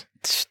yes,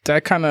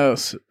 that kind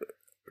of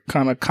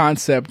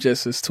concept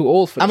just is too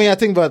old for them. I mean, I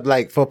think, but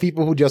like for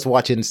people who just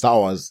watching Star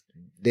Wars,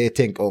 they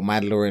think, oh,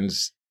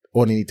 Mandalorians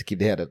only need to keep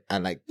their head up.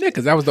 And like, yeah,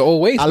 because that was the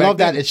old way. I love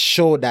that it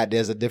showed that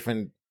there's a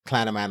different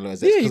clan of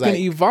Mandalorians. Yeah, you can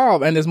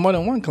evolve, and there's more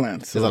than one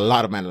clan. So. There's a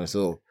lot of Mandalorians.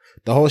 So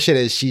the whole shit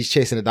is she's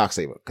chasing the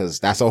Darksaber because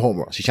that's her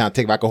homeworld. She's trying to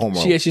take back her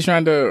homeworld. She's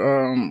trying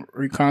to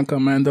reconquer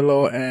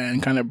Mandalore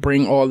and kind of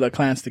bring all the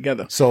clans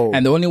together. So,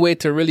 and the only way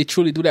to really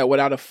truly do that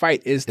without a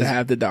fight is to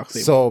have the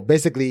Darksaber. So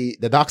basically,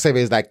 the Darksaber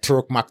is like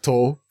Turok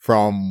Makto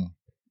from,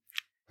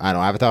 I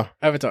don't know, Avatar.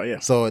 Avatar, yeah.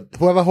 So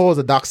whoever holds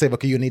the Darksaber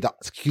can unite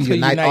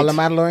all the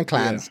Mandalorian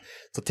clans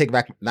to take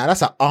back. Now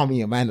that's an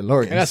army of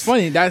Mandalorians. And that's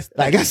funny. That's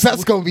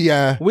gonna be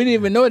we didn't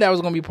even know that was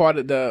gonna be part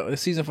of the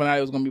season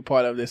finale was gonna be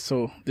part of this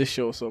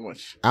show so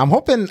much. I'm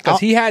hoping because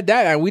he had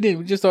that and we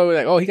we just thought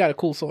like, oh, he got a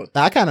cool sword.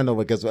 I kind of know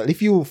because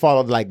if you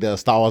followed like the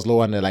Star Wars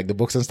lore and the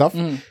books and stuff,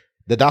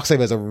 the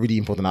Darksaber is a really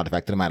important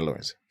artifact to the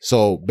Mandalorians.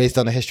 So based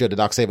on the history of the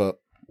Darksaber,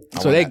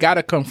 so they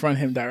gotta confront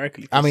him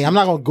directly. I mean, I'm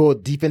not gonna go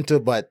deep into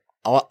it, but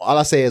all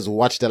I say is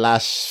watch the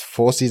last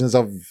 4 seasons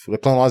of the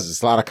Clone Wars.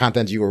 It's a lot of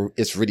content.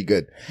 It's really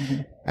good,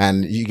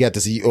 and you get to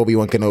see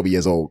Obi-Wan Kenobi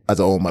as an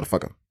old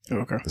motherfucker.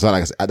 Okay, that's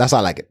all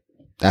I like it.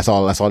 That's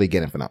all you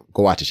getting for now.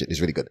 Go watch the shit. It's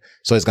really good.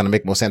 So it's gonna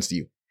make more sense to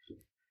you.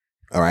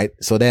 All right.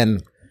 So then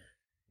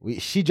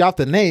she dropped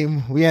the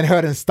name. We ain't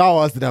heard in Star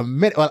Wars in a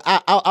minute. Well,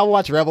 I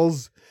watch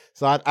Rebels,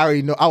 so I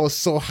already know. I was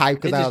so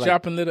hyped They because I just was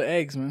dropping little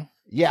eggs, man.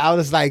 yeah, I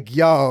was like,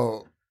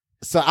 yo.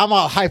 So I'm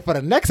all hyped for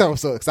the next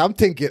episode because I'm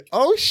thinking,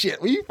 oh shit,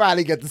 we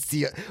finally get to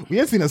see it. We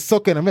ain't seen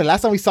Ahsoka in a minute.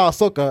 Last time we saw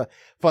Ahsoka,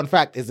 fun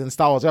fact, is in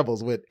Star Wars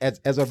Rebels with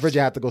Ezra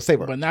Bridger had to go save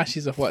her. But now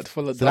she's a what?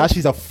 Full of So now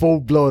she's a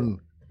full blown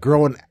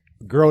grown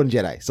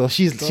Jedi. So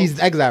she's in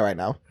exile right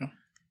now.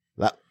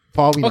 Like,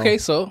 for all we know. Okay,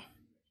 so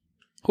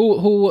who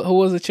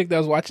was the chick that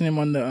was watching him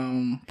on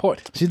the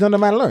port? She's done the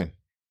Mandalorian.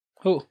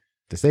 Who?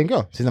 The same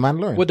girl. She's the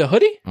Mandalorian. With the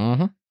hoodie?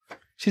 Mm-hmm.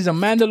 She's a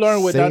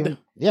Mandalorian without the.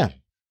 Yeah.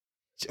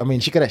 I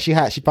mean, she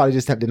probably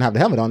just didn't have the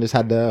helmet on, just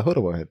had the hood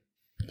over her head.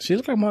 She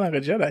looked like more like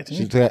a Jedi to me.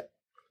 She took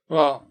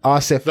Well,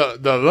 Sith.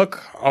 the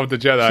look of the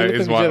Jedi She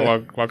is looked like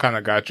a Jedi. what kind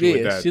of got you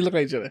with Yeah, that. she looked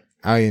like Jedi.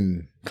 I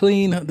mean,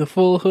 Clean, the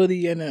full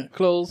hoodie and the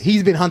clothes.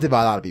 he's been hunted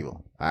by a lot of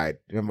people. All right,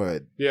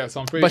 remember? Yeah,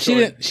 so I'm pretty But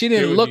sure she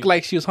didn't look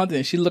like she was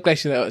hunting. She looked like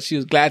she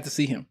was glad to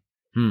see him.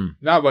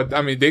 No, but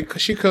I mean,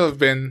 she could have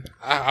been.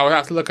 I would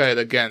have to look at it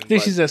again.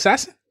 Think she's an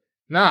assassin?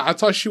 Nah, I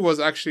thought she was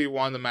actually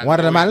one of the Mandalorians. One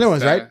of the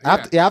Mandalorians, right?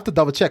 Yeah. I have to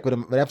double check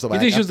with the episode. You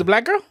think she was the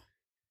black girl?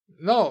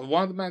 No,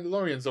 one of the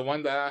Mandalorians, the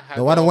one that had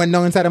the one that went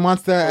down inside the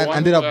monster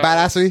and did a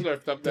badassery?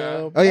 slurped up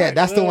there. Oh, yeah,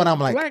 that's the one I'm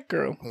like, Black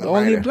girl. The right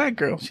only there. black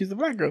girl. She's the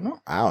black girl, no?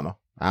 I don't know.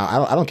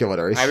 I don't care what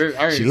her I is.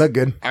 didn't- She looked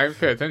good. I didn't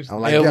pay attention.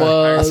 I'm like, It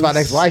yeah, that's my was-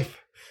 next wife.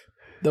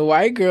 The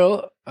white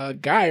girl, a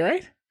guy,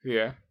 right?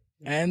 Yeah,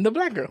 And the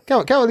black girl.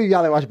 Can't believe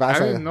y'all didn't watch I Badassery.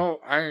 didn't know.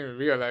 I didn't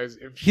realize.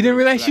 If He didn't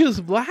realize she black.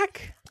 was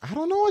black? I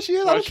don't know what she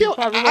is. Well, I she don't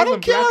care. probably I don't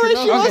wasn't care black what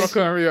she enough. I was.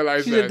 couldn't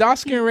realize She's that. a dark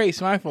skin race,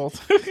 my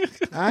fault.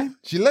 Alright,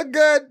 she looked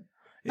good.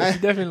 Yeah, she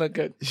definitely looked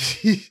good.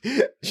 She's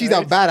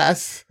a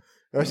badass.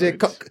 Or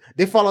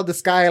they follow the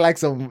sky like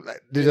some.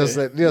 They just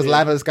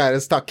land on the sky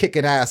and start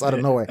kicking ass out of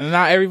nowhere. And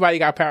now everybody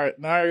got power.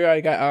 Now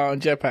everybody got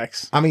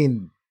jetpacks. I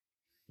mean,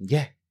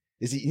 yeah.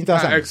 Is he? You know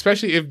something?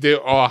 Especially if they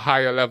are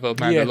higher level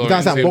Mandalorians. You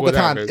know something? they would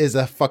have Bo-Katan it. is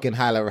a fucking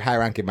high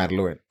ranking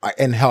Mandalorian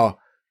in her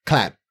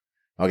clan.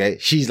 Okay,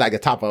 she's like the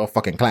top of her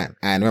fucking clan.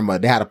 And remember,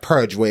 they had a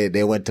purge where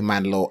they went to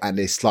Mandalore and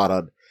they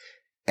slaughtered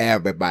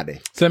everybody.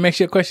 So that makes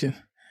you a question.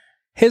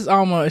 His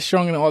armor is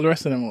stronger than all the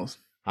rest of them was.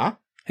 Huh?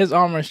 His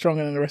armor is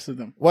stronger than the rest of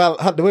them. Well,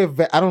 the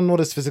way I don't know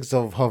the physics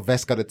of her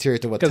vest got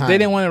deteriorated with Because time. they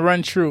didn't want to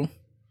run true.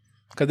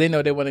 Because they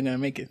know they wasn't going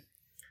to make it.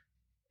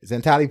 It's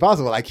entirely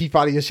possible. Like he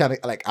probably just trying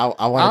to like I want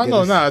to. I don't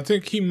know. No, I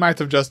think he might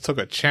have just took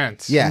a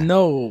chance. Yeah,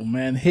 No,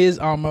 man. His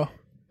armor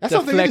that's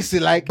something deflects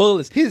interesting. Like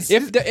bullets. his-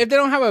 If they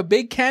don't have a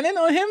big cannon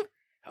on him,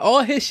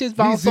 all his shit's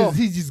bounced off.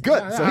 he's just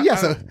good. So he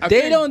has a.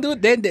 They don't do.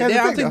 They Here's the I don't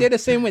thing, think though. they're the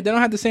same way. They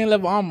don't have the same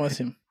level of armor as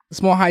him.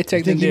 It's more high I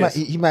tech than think this.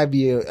 he might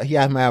be he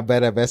might have a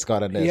better vest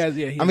guard than this. He has,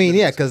 yeah. I mean,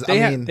 yeah, because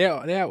I mean, they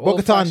have Bo-Katan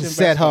old-fashioned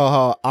said vest.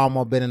 her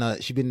armor been in a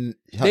They she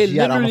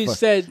had armor literally for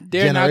said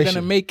they're not generation.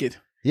 gonna make it.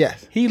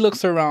 yes. He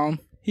looks around.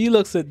 He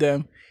looks at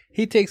them.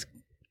 He takes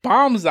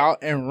bombs out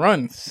and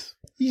runs.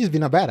 He's just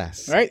been a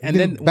badass, Right? And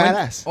then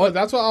badass. Well,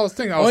 that's what I was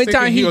thinking. I was Only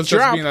thinking time he he was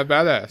dropped- just being a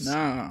badass.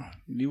 Nah,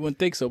 you wouldn't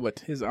think so, but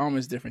his armor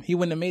is different. He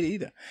wouldn't have made it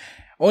either.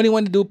 Only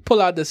when to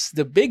pull out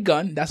the big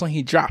gun, that's when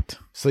he dropped.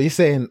 So you're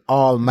saying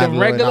all Mandalorian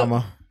regular-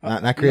 armor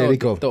not created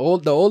equal? The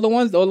older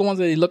ones that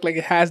they look like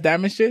it has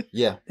damage to it,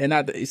 Yeah, they're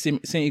not the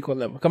same equal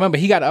level. Remember,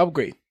 he got to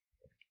upgrade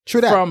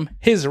true that. from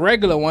his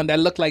regular one that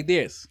looked like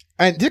theirs.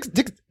 And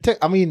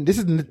I mean, this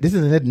is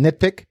a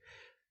nitpick.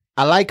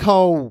 I like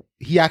how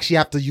he actually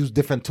have to use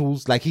different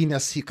tools. Like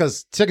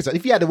because check it out.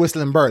 If he had the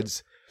whistling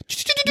birds,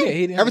 Yeah,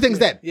 he didn't everything's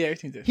dead. Yeah,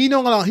 everything's dead. He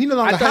no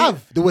longer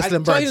have the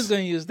whistling I thought he birds. was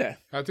going to use that.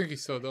 I think he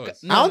still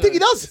does. I don't think he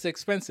does. It's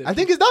expensive. I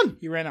think it's done.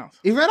 he ran out.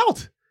 He ran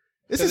out.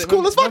 This is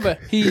cool as fuck.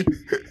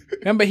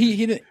 Remember he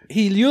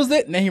used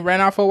it and then he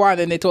ran out for a while.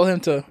 Then they told him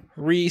to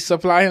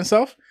resupply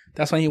himself.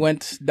 That's when he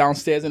went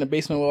downstairs in the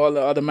basement where all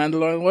the other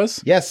Mandalorian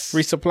was. Yes.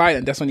 Resupply,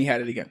 and that's when he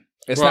had it again.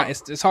 It's Well,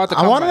 not. It's hard to.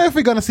 I come wonder by. if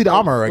we're gonna see the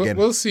armor again.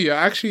 We'll see.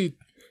 Actually,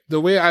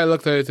 the way I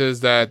looked at it is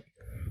that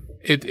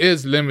it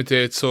is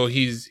limited, so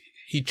he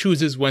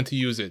chooses when to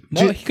use it.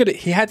 No,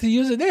 he had to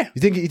use it there.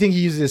 You think he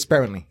uses it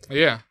sparingly?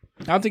 Yeah,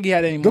 I don't think he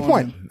had any more. Good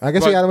point. I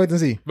guess we But- gotta wait and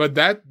see. but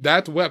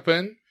that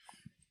weapon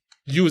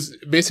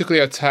basically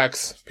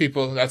attacks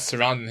people that's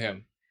surrounding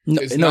him.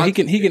 No, It's no, not- he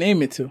can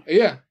aim it too.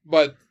 Yeah,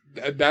 but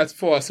that's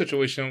for a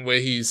situation where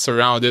he's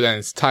surrounded and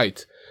it's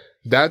tight.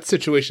 That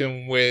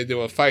situation where they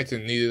were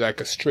fighting needed like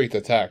a straight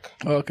attack.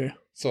 Oh, okay.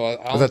 So I It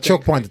don't was a think-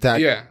 choke point attack.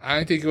 Yeah, I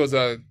didn't think it was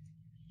a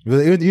You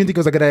didn't think it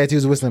was a good idea to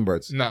use whistling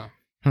birds? no.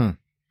 Hmm.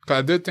 'Cause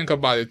I did think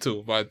about it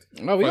too, but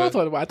No, we for all the-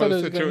 thought about it. I for thought the it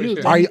was going to use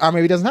situation. it. Or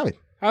maybe he doesn't have it.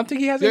 I don't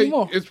think he has Yeah, any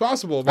more. it's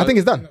possible. I But think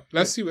it's done.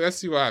 Let's see what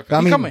happens. I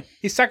He mean, coming.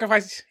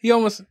 He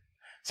almost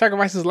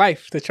sacrificed his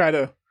life to try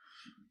to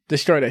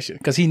destroy that shit.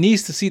 Because he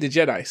needs to see the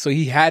Jedi. So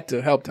he had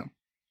to help them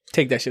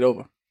take that shit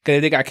over. Because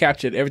if they got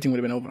captured, everything would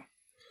have been over.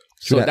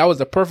 So True that. that was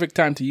the perfect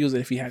time to use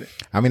it if he had it.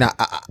 I mean,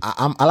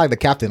 I like the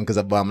captain because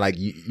I'm like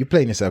you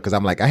playing yourself because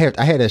I'm like I hear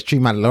there's 3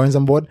 Mandalorians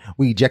on board.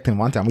 We ejecting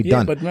one time. We Yeah,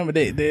 done. but remember,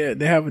 they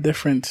have a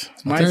different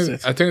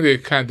mindset. I think they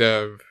kind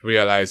of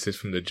realized it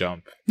from the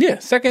jump. Yeah,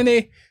 second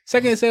they say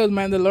it was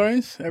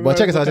Mandalorians. But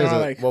check it out.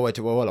 everybody was looking around Wait,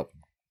 hold up.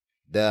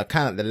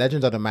 the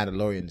Legends of the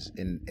Mandalorians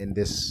in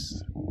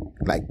this,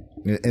 like,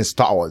 in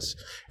Star Wars.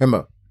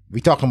 Remember,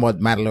 we talking about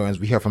Mandalorians.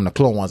 We hear from the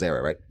Clone Wars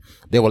era, right?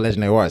 They were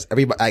legendary warriors.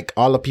 Everybody, like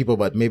all the people,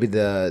 but maybe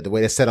the way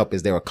they're set up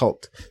is they're a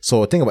cult.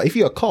 So think about it. If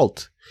you're a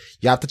cult,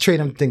 you have to train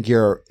them to think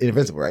you're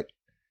invincible, right?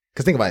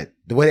 Because think about it.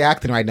 The way they're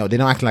acting right now, they're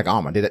not acting like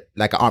armor. They're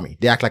like an army.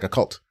 They act like a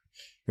cult.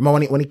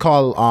 Remember when he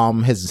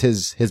called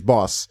his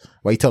boss,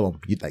 where he tell him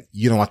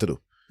you don't know what to do.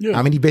 Yeah.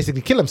 I mean, he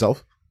basically killed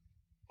himself.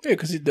 Yeah,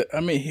 because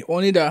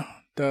only the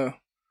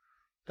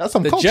That's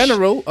some cult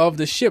general of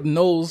the ship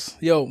knows,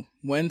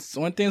 when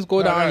things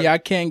go down, y'all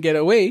can't get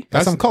away.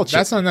 That's some cult shit.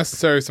 That's not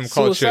necessarily some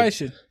cult Suicide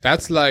shit. shit.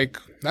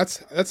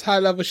 That's high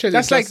level shit.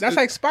 That's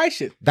like spy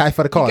shit. Die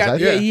for the cause, right?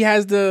 Yeah, he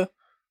has the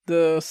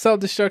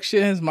self-destruct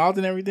shit in his mouth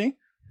and everything.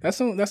 That's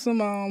some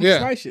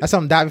spy shit. That's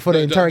something die before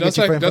they interrogate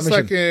you for information.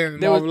 That's like in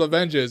Marvel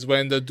Avengers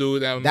when the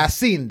dude that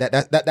scene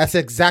that's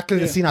exactly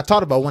the scene I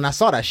thought about when I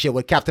saw that shit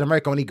with Captain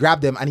America when he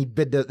grabbed him and he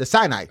bit the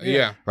cyanide.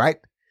 Yeah. Right?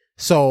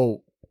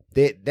 So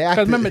they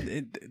because remember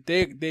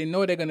they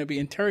know they're gonna be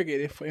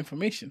interrogated for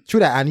information. True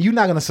that, and you're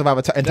not gonna survive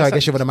an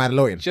interrogation with a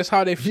Mandalorian. Just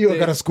how you're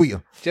gonna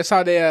squeal. Just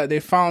how they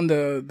found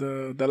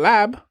the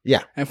lab.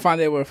 Yeah. And found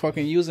they were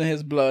fucking using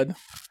his blood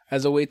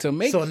as a way to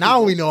make. So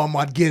now we know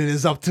what Gideon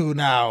is up to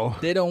now.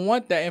 They don't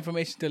want that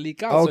information to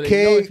leak out. Okay, so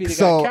they know if he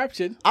got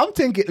captured. I'm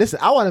thinking. Listen,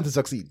 I want him to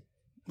succeed.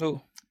 Who?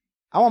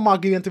 I want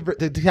Moff Gideon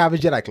to have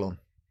his Jedi clone.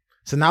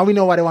 So now we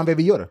know why they want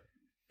Baby Yoda.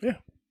 Yeah.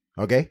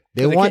 Okay.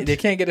 They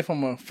can't get it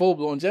from a full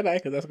blown Jedi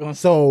because that's going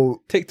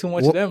to take too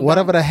much of them.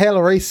 Whatever the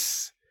hell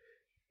race.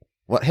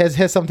 What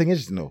here's something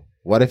interesting though.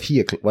 What if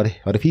he's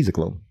a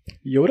clone?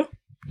 Yoda?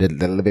 The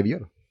little Baby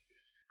Yoda.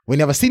 We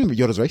never seen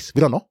Yoda's race.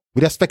 We don't know.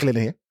 We just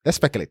speculating here. Let's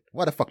speculate.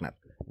 What the fuck not?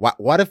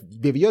 What if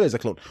Baby Yoda is a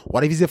clone?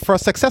 What if he's the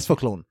first successful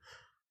clone?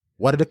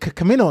 What if the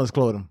Kaminoans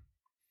clone him?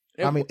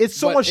 I mean, it's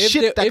so much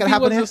shit that could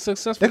happen here.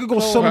 They could go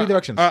so many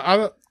directions.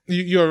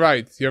 You're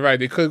right. You're right.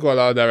 They could go a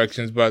lot of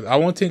directions, but I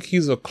won't think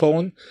he's a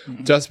clone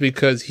just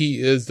because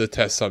he is the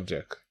test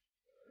subject.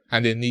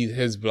 And they need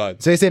his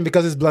blood. So you're saying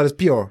because his blood is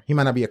pure, he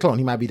might not be a clone.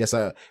 He might be just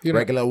a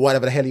regular,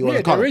 whatever the hell you want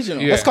to call him.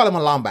 Yeah. Let's call him a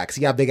Lombax.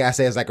 He got big ass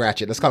ears like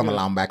Ratchet. Let's call him a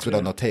Lombax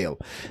without no tail.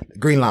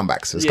 Green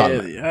Lombax. Let's call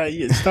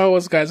him. Star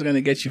Wars guys are going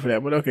to get you for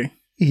that, but okay.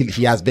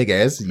 He has big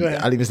ears.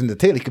 I'll even send the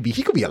tail. He could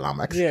be a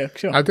Lombax. Yeah,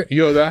 sure. I think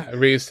Yoda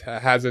race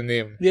has a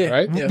name. Yeah.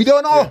 Right? Yeah. We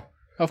don't know. Yeah.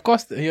 Of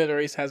course, the Yoda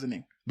race has a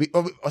name.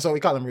 So we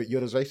call him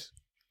Yoda's race?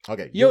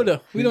 Okay.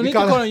 Yoda. We don't need to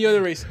call him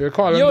Yoda race. We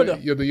call him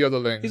Yoda. You're the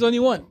Yodeling. He's only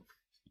one.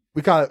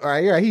 We call it, all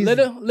right, yeah, he's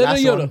little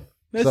Yoda.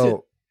 That's it.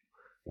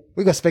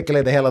 We're gonna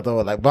speculate the hell out of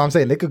it. Like, but I'm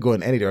saying they could go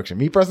in any direction.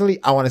 Me personally,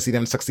 I want to see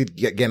them succeed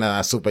getting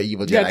a super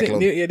evil Jedi clone.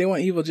 They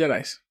want evil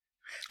Jedis.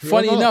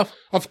 Funny enough,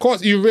 of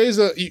course, you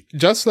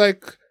just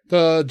like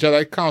the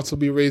Jedi Council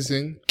be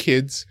raising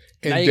kids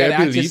in now you their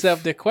gotta belief. ask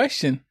yourself the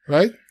question: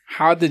 right?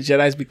 How did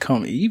Jedis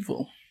become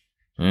evil?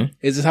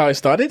 Is this how it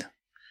started?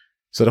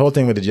 So the whole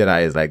thing with the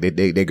Jedi is like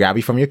they grab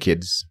you from your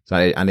kids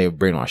and they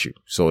brainwash you.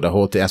 So the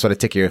whole thing, that's why they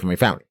take you away from your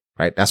family,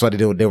 right? That's why they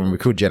do. They will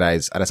recruit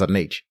Jedis at a certain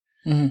age.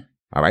 Mm-hmm.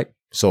 All right.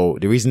 So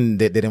the reason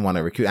they didn't want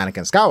to recruit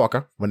Anakin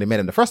Skywalker when they met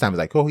him the first time was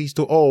like, oh, he's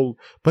too old,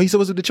 but he's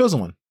supposed to be the chosen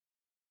one,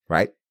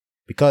 right?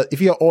 Because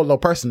if you're an older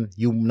person,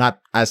 you're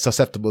not as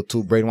susceptible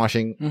to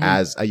brainwashing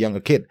as a younger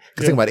kid.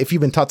 Because think about it, if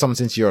you've been taught something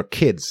since you're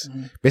kids,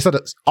 based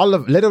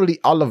on literally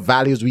all the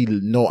values we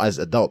know as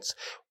adults,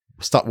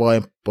 stop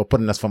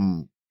putting us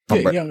from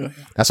birth. Younger.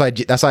 That's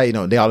why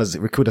they always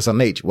recruit us on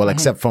age. Well,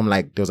 except from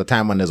like there was a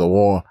time when there's a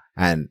war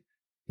and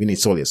we need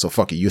soldiers. So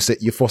fuck you.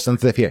 You're force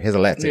sensitive here. Here's a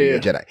letter. You're a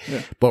Jedi.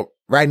 Yeah. But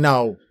right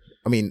now,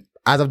 I mean,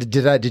 as of the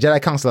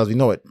Jedi Council as we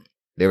know it,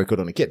 they recruit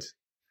only kids.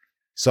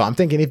 So I'm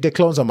thinking if they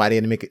clone somebody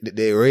and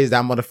they raise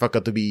that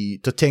motherfucker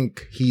to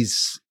think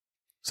he's.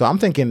 So I'm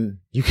thinking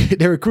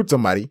they recruit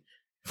somebody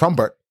from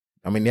birth.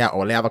 I mean,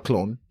 or they have a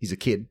clone. He's a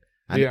kid.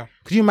 And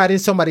could you imagine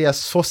somebody as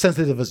so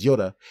sensitive as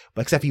Yoda,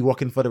 but except he's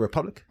working for the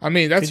Republic? I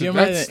mean, that's real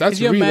life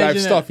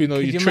stuff. You know,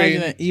 you train.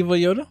 Imagine an evil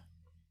Yoda?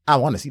 I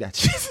want to see that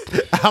shit.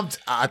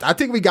 I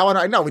think we got one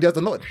right now. We just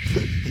don't know it.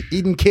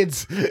 Eating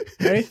kids,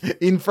 right?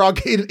 Eating frog,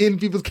 eating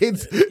people's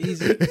kids.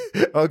 Easy.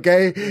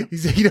 Okay, he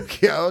said,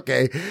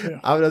 okay. Yeah.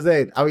 I'm just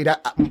saying. I mean,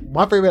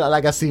 my favorite,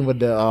 like I seen with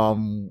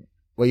the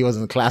where he was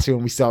in the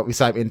classroom, we saw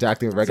him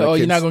interacting with regular kids.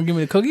 You're not gonna give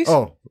me the cookies?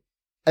 Oh,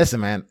 listen,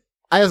 man.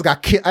 I just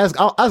got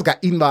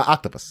eaten by an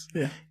octopus.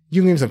 Yeah,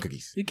 you can give me some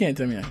cookies. You can't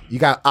tell me that. You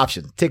got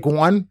options. Take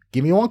one.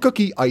 Give me one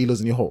cookie, or you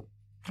losing your whole.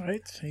 All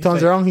right.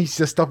 Turns around, he's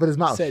just stuffing his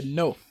mouth. Said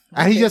no.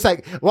 And he's just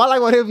like,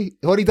 what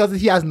he does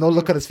is he has no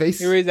look on his face.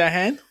 He raised that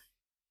hand.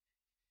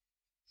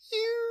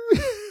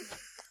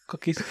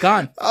 Cookie's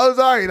gone. I'm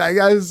sorry, like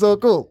that is so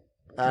cool.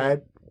 All right.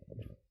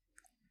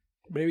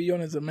 Baby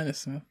Yoda's a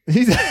menace, man.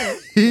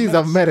 He's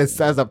a menace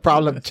as a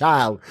problem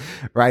child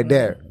right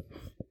there.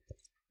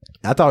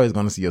 I thought I was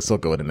going to see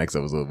Ahsoka with the next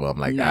episode, but I'm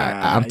like,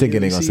 I'm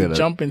thinking they're going to say that.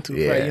 Jump into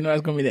it. You know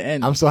that's going to be the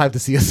end. I'm so hyped to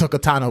see Ahsoka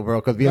Tano, bro,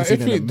 because we haven't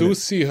seen her. If we do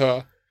see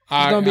her,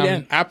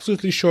 I'm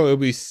absolutely sure it'll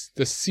be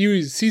the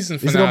season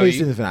finale. It's going to be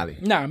season finale.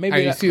 Nah,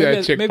 maybe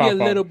a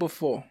little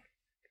before.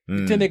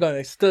 You think they're going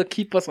to still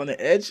keep us on the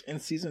edge in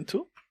season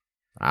 2?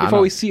 I before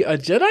know. we see a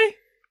Jedi?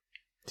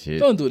 Shit.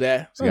 Don't do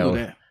that. Don't Yo, do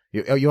that.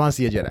 You want to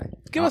see a Jedi?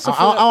 Give us a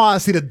I want to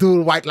see the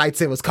dual white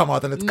lightsabers come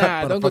out and let's Nah,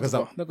 cut don't go too motherfuckers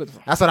far. up. Don't go too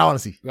far. That's what I want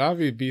to see. That'd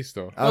be a beast,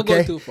 though. Don't go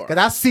Okay, too far.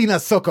 because I've seen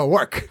Ahsoka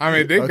work. I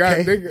mean, they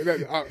Okay.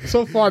 got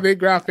so far their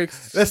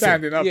graphics Listen.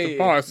 standing up Yeah, to yeah,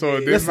 par, so yeah.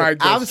 they Listen, might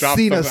just I've drop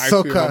seen some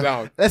actual ones Ahsoka.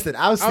 out. Listen,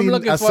 I've I'm seen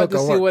looking forward to Ahsoka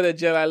see work what a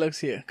Jedi looks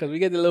here. Because we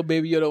get the little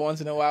baby Yoda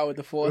once in a while with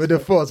the Force. with the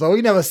Force, but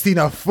we never seen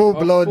a full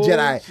blown full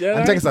Jedi. Jedi?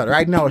 I'm checking something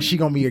right now. She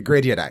gonna be a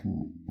great Jedi.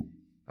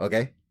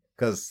 Okay,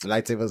 because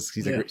lightsabers.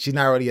 Yeah. She's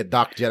not really a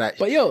dark Jedi.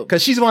 But yo,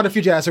 Because she's one of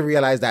the few Jedi to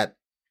realize that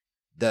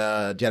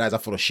the Jedis are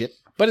full of shit.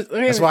 but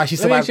That's why she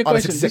let me ask survived you a all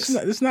the question.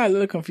 66. This is not a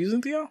little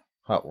confusing to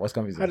y'all? What's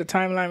confusing? How the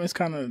timeline is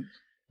kind of.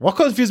 What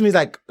confused me is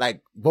like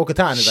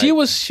Bo-Katan. Is She like,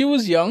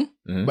 was young,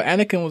 Mhm. but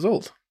Anakin was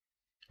old.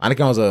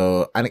 Anakin was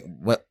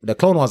the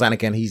Clone Wars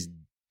Anakin. He's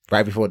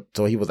right before,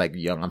 so he was like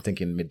young. I'm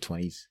thinking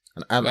mid-20s.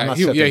 I'm not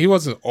certain. He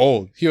wasn't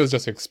old. He was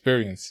just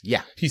experienced.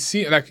 Yeah. He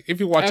seemed like if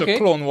you watch Okay. a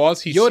Clone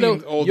Wars, he seemed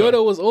older.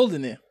 Yoda was old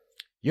in there.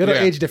 Yoda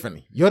Yeah. aged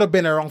differently. Yoda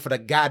been around for the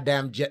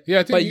goddamn jet. Yeah,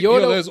 I But think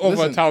Yoda, is over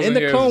listen, 1,000 in the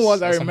years Clone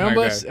Wars, or I something remember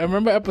like that. I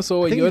remember episode I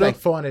where think he's Yoda. like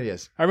 400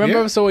 years. I remember Yeah.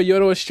 episode where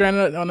Yoda was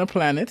stranded on a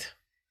planet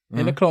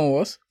in the Clone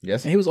Wars,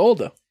 Yes. and he was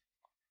older.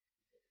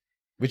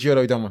 Which Yoda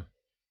are you talking about?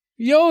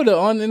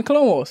 Yoda in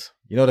Clone Wars.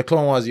 You know, the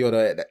Clone Wars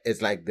Yoda,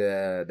 it's like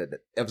the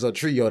episode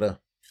 3 Yoda.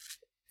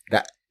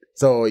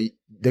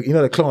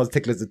 The Clone Wars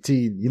tickles the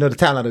teen. You know, the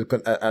talent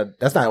of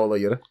that's not old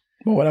Yoda.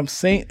 But what I'm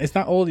saying, it's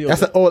not old Yoda.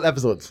 That's the old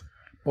episodes.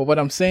 But what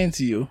I'm saying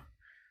to you,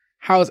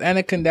 how is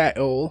Anakin that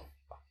old?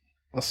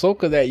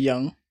 Ahsoka that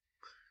young?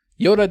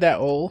 Yoda that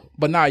old?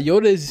 But now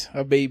Yoda's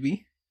a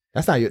baby.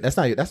 That's not that Yoda. That's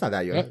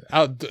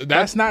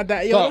not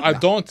that No, Yoda. I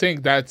don't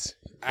think that's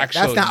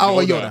actual. That's not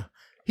our Yoda.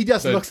 He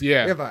just But, looks.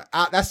 yeah.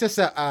 That's just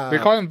a. They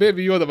call him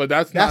Baby Yoda, but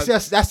that's not.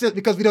 that's just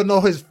because we don't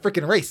know his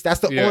freaking race. That's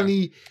the Yeah.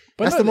 only.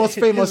 But That's no, the most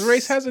famous. His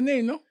race has a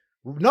name, no?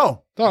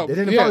 No, No, they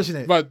didn't yeah, publish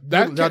it. But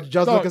that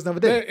George Lucas never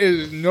There did.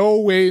 is no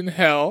way in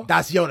hell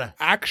That's Yoda.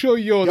 actual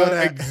Yoda,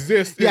 Yoda.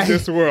 exists Yeah, in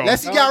this world.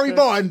 Let's see Gary Okay.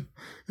 Reborn.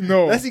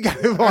 No, Let's see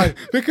Gary Reborn.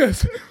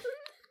 because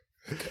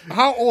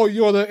how old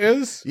Yoda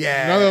is,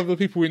 Yeah. none of the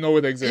people we know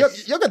would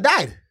exist. Yoda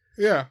died.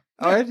 Yeah,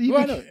 All right, Well,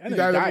 I know he he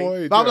died of died. old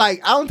age. but I'm yeah.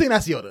 like, I don't think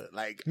that's Yoda.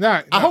 Like,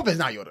 nah, I hope it's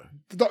not Yoda.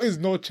 there is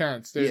no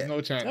chance. There's Yeah.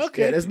 no chance.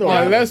 Okay. Yeah, there's no.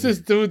 Unless this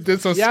dude did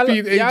some Y'all,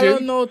 speed y'all aging.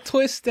 don't know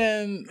twist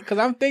and because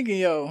I'm thinking,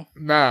 yo,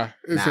 Nah,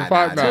 it's Nah, a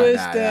fact. nah, Nah, twist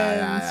nah,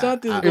 and nah.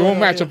 something. it won't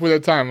match up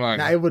with the timeline.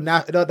 Nah, it would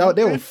not.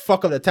 They would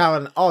fuck up the town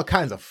and all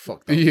kinds of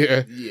fucked up.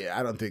 Yeah. Yeah,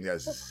 I don't think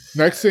that's.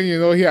 Next thing you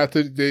know,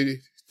 they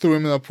threw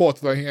him in a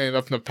portal and he ended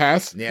up in the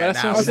past. Yeah, That's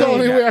what I'm That's the saying.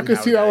 only way I could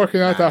see that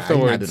working out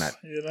afterwards.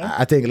 You know?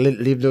 I think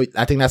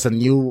I think that's a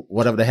new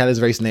whatever the hell his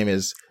race name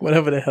is.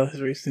 Whatever the hell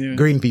his race name is.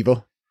 Green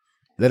people,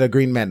 little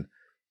green men.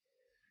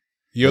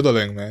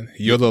 Yodeling, man.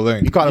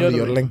 Yodeling. You call them the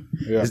Yodeling.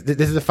 yodeling. Yeah.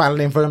 This is the final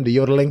name for him, the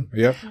yodeling.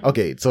 Yep.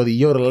 Okay, so the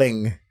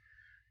yodeling,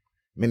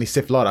 mini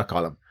Sith Lord I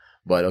call him,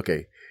 but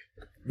okay,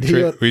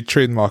 the We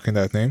trademarking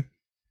that name.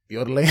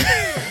 yodeling.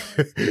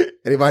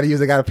 Anybody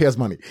use it gotta pay us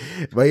money.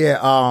 But yeah,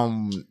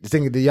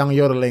 the young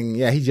yodeling,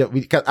 yeah,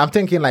 cause I'm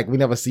thinking like we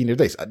never seen his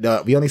race.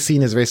 We only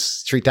seen his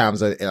race 3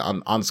 times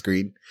on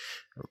screen.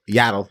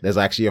 Yaddle, there's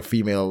actually a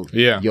female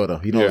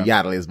Yoda. You know what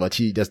Yaddle is, but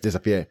she just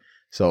disappeared.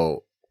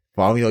 So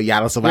for all we know,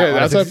 Yaddle survived. Yeah, all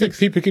that's the why 66.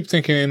 people keep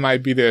thinking it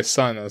might be their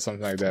son or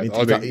something like that. You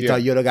Or thought they- you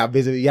thought Yoda got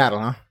busy with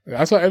Yaddle, huh?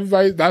 That's what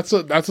everybody. That's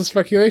a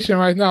speculation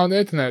right now on the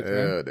internet. Man.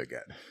 Oh, dear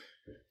God.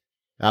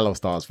 I love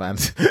Star Wars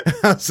fans.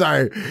 I'm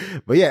sorry.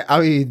 But yeah, I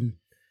mean,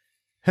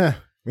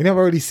 we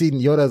never really seen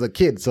Yoda as a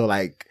kid. So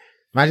like,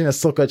 imagine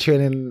Ahsoka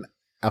training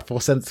a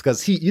Force sense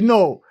because he's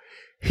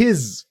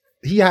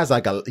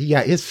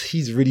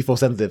really Force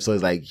sensitive. So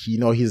it's like,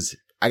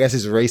 I guess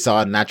his race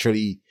are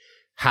naturally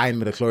high in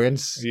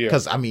midichlorians. Yeah.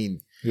 Because I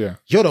mean, Yeah.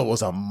 Yoda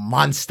was a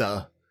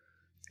monster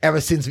ever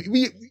since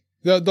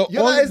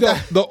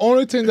The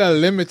only thing that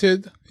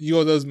limited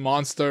Yoda's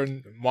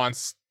monstrosity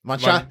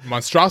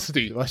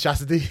monstrosity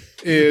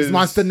is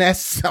monster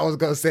nest. I was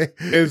gonna say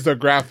is the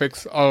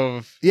graphics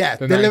of yeah,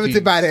 the they're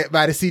limited 19s.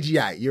 by the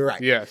CGI. You're right.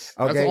 Yes,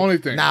 Okay. that's the only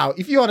thing. Now,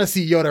 if you want to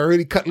see Yoda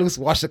really cut loose,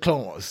 watch the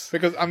Clone Wars.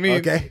 Because I mean,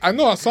 Okay. I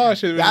know I saw that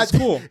shit. It was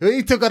cool.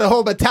 He took out a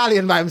whole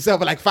battalion by himself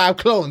with like 5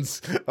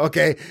 clones.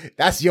 Okay,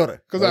 that's Yoda.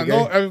 Because I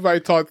know everybody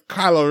thought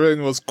Kylo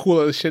Ren was cool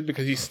as shit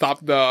because he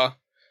stopped the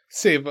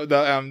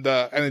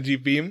energy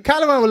beam.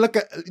 Kylo Ren would look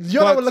at Yoda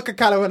But- would look at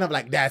Kylo Ren and I'm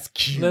like, that's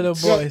cute. Little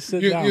boy,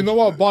 sit down. You know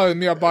what bothered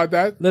me about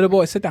that? Little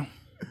boy, sit down.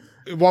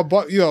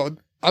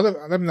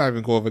 Let me not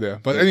even go over there.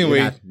 But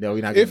anyway,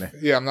 we're not if getting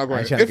yeah, I'm not going.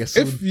 ain't trying to If get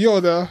sued.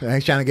 Yoda, I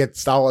ain't trying to get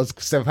Star Wars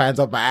 7 hands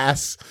up my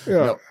ass. Yeah.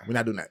 No, we're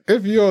not doing that.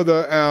 if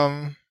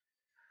Yoda,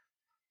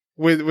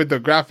 with the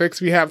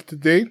graphics we have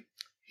today,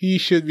 he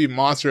should be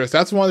monstrous.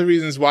 That's one of the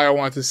reasons why I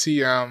want to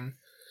see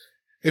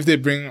if they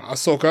bring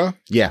Ahsoka.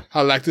 Yeah,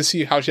 I'd like to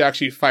see how she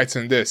actually fights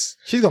in this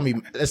she's gonna be.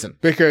 Listen,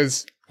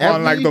 because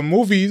unlike the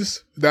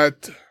movies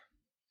that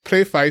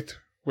play fight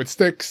with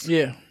sticks,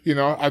 Yeah.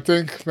 I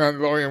think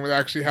Mandalorian would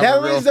actually have a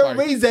there real is a fight.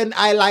 reason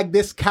I like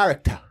this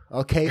character.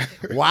 Okay,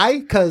 why?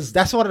 Because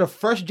that's one of the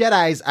first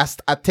Jedi's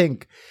I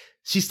think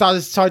she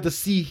started to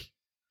see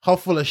how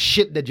full of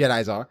shit the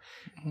Jedis are.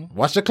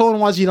 Watch the Clone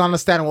Wars, you don't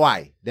understand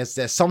why.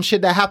 There's some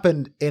shit that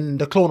happened in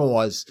the Clone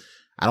Wars.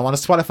 I don't want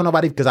to spoil it for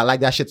nobody because I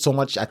like that shit so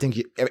much. I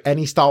think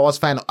any Star Wars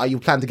fan, or you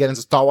plan to get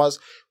into Star Wars,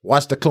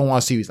 watch the Clone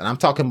Wars series. And I'm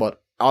talking about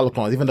all the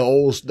clones, even the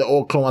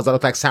old Clone Wars that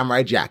look like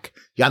Samurai Jack.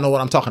 Y'all know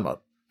what I'm talking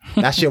about.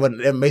 That shit when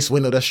Mace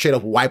Windu just straight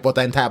up wipe out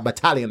the entire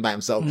battalion by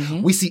himself.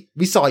 We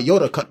saw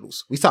Yoda cut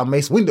loose. We saw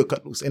Mace Windu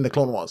cut loose in the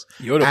Clone Wars.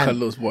 Yoda cut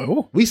loose, boy.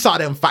 Ooh. We saw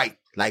them fight.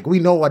 Like, we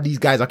know what these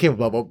guys are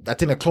capable of, but I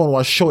think the Clone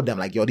Wars showed them,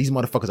 like, yo, these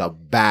motherfuckers are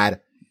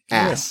bad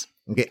ass.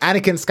 Okay,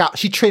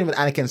 she trained with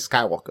Anakin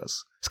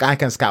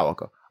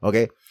Skywalker.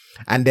 Okay,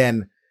 and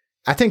then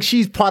I think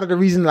she's part of the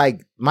reason.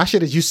 Like, my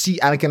shit is you see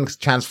Anakin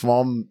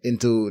transform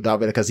into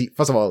Darth Vader because he,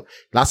 first of all,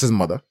 lost his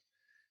mother.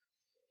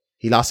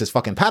 He lost his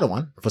fucking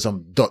Padawan for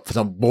some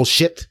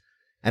bullshit,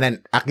 and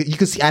then you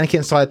can see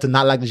Anakin started to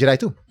not like the Jedi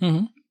too.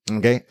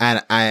 Okay,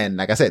 and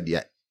like I said,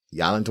 yeah,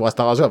 y'all into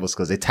Star Wars Rebels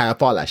because they tie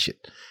up all that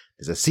shit.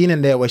 There's a scene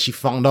in there where she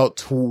found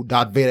out who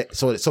Darth Vader.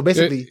 So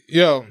basically,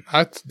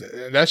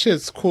 that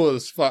shit's cool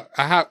as fuck.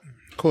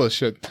 Cool as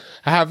shit.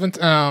 I haven't.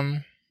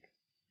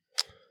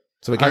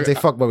 So we can't say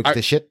fuck, but we can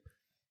say shit.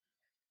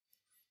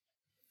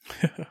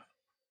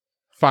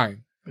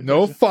 Fine.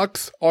 No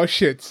fucks or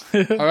shits.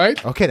 All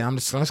right. Okay, then I'm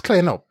just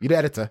clearing up. You the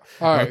editor.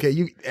 All right. Okay,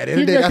 you at the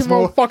end of the day, that's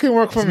more fucking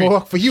work for me. More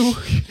work for you,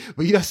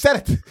 but you just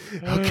said it.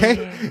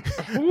 Okay.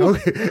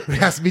 Okay.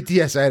 That's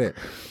BTS right there.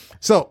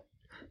 So.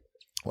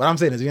 What I'm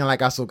saying is, we don't like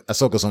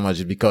Ahsoka so much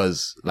is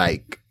because,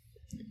 like,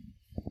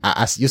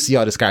 you see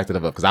all this character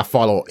develop. Because I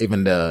follow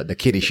even the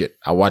kiddie shit.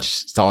 I watch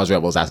Star Wars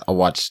Rebels. I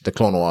watch the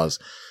Clone Wars.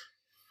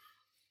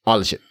 All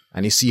the shit.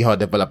 And you see her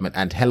development.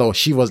 And hello,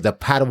 she was the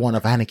Padawan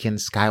of Anakin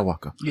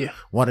Skywalker. Yeah.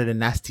 One of the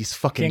nastiest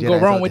fucking Can't Jedis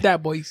go wrong out with there.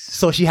 that, boys.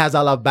 So she has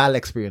all of battle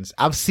experience.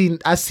 I've seen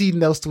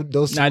those two.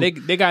 Nah, they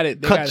got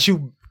it. They got it.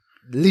 you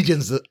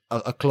legions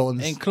of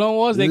clones. In Clone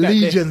Wars, they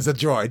legions of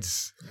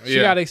droids. She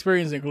got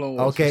experience in Clone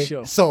Wars. Okay. For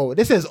sure. So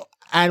this is.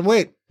 And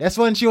wait, that's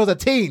when she was a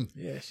teen.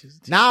 Yeah, she's a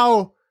teen.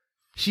 Now,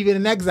 she been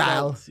in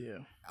exile. Yeah.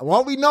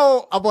 What we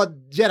know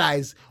about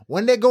Jedis,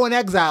 when they go in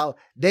exile,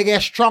 they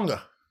get stronger.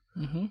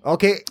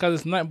 Okay? Because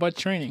it's nothing but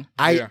training.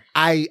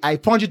 I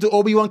point you to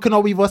Obi-Wan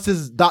Kenobi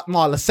versus Darth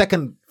Maul, the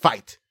second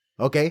fight.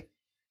 Okay?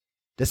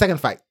 The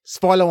second fight.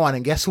 Spoiler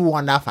warning, guess who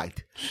won that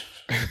fight?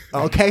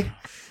 Okay?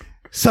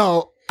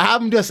 So,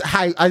 I'm just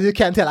hype. As you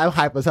can tell, I'm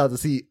hype as hell to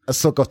see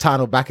Ahsoka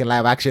Tano back in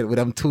live action with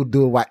them two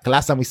dual white.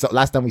 Last time we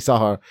saw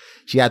her,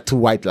 she had two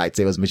white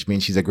lightsabers, which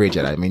means she's a great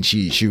Jedi. I mean,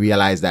 she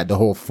realized that the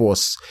whole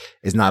Force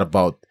is not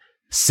about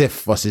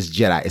Sith versus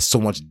Jedi. It's so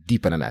much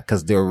deeper than that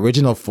because the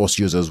original Force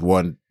users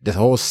weren't. The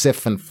whole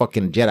Sith and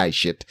fucking Jedi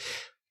shit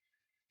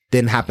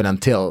didn't happen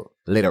until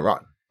later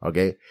on.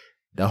 Okay.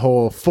 The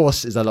whole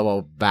Force is all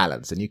about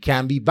balance. And you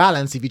can't be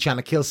balanced if you're trying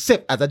to kill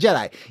Sith as a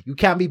Jedi. You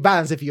can't be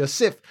balanced if you're a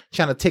Sith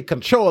trying to take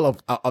control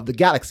of the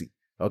galaxy.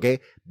 Okay?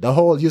 The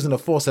whole using the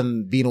Force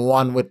and being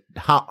one with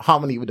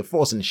harmony with the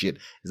Force and shit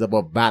is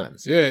about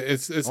balance. Yeah,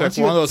 it's like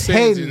one of those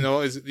things, you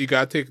know, is you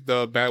gotta take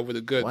the bad with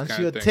the good. Once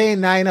kind you of thing.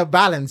 attain nine of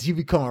balance, you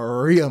become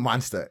a real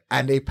monster.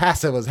 And they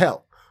passive as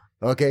hell.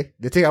 Okay?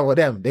 The thing about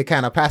them, they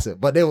kind of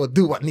passive, but they will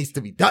do what needs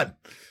to be done.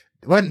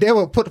 When they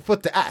will put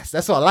foot to ass.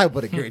 That's all I like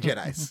about the great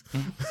Jedis.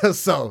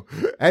 So,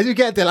 as you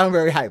can tell, I'm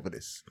very hyped for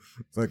this.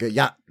 Okay,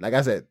 yeah, like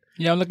I said.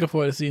 Yeah, I'm looking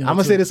forward to seeing her. I'm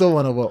going to say this over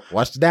and over.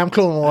 Watch the damn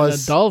Clone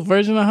Wars. The adult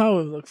version of her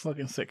would look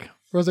fucking sick.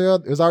 It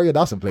was Aria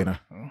Dawson playing her.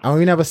 And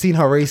we never seen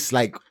her race,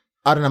 like,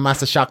 other than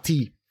Master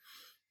Shakti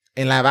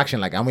in live action.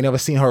 Like, and we never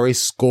seen her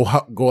race go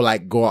out.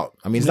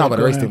 I mean, it's not about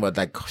the race thing, but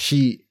like,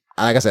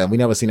 like I said, we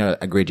never seen her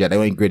a great Jedi. The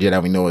only great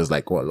Jedi we know is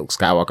like, Luke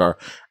Skywalker.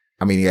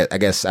 I mean, yeah, I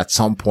guess at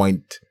some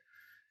point,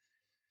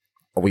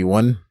 we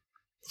won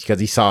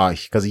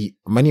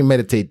when you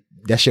meditate,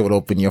 that shit would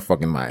open your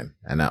fucking mind.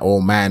 And that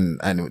old man,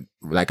 and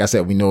like I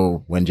said, we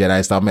know when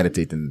Jedi start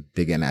meditating,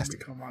 they get nasty.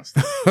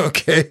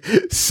 Okay.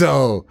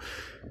 So,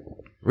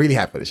 really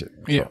happy for this shit.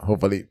 Yeah. So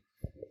hopefully,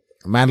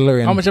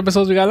 Mandalorian. How much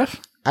episodes we got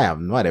left? I have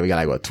no idea. We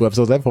got like 2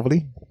 episodes left,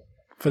 hopefully.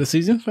 For the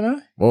season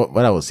finale? What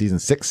that was, season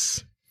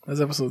 6?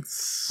 That's episode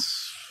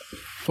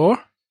 4?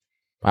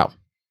 Wow.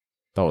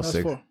 That was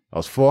 6. 4. That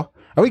was 4.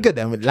 Are we good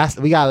then?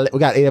 We got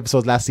 8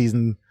 episodes last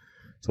season.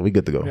 So we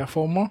good to go. We got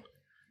 4 more?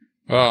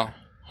 Well,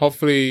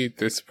 hopefully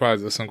the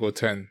surprise doesn't go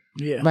 10.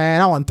 Yeah. Man,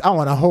 I want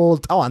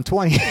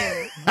 20.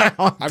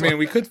 I mean,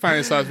 we could find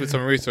this out with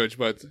some research,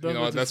 but you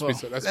know, let's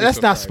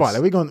not spoil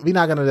it. We're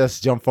not gonna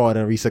just jump forward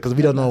and research because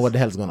we don't know what the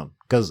hell's going on.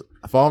 Because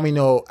for all we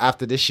know,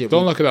 after this shit,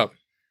 don't look it up.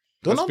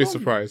 Don't be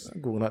surprised.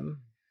 Google nothing.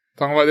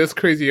 Talking about this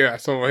crazy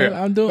ass over here.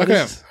 I'm doing look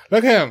this.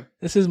 Look at him.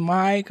 This is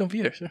my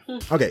computer, sir.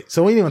 Okay,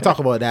 so we didn't even talk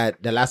about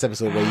that. The last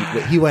episode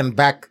where he went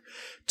back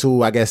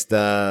to, I guess,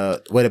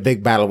 where the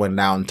big battle went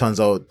down. Turns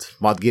out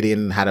Moff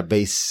Gideon had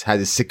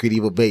his secret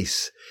evil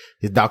base,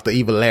 his Dr.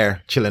 Evil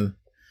lair chilling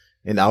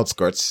in the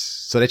outskirts.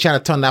 So they're trying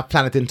to turn that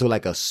planet into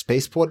like a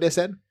spaceport, they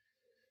said.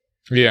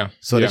 Yeah.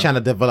 So they're trying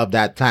to develop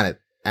that planet.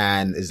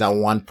 And is that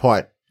one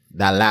part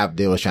that lab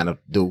they was trying to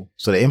do.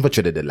 So they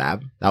infiltrated the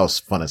lab. That was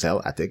fun as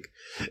hell, I think.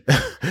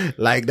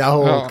 Like that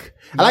whole,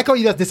 I like how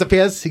he just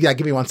disappears. He like,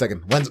 give me 1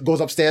 second. When it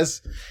goes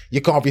upstairs,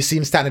 you come up, you see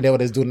him standing there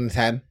with his dude in his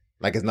hand,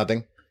 like it's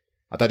nothing.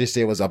 I thought you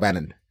say it was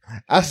abandoned.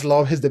 I just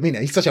love his demeanor.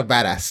 He's such a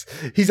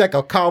badass. He's like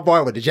a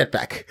cowboy with a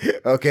jetpack.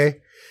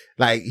 Okay.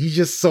 Like he's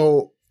just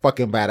so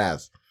fucking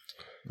badass.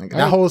 Like,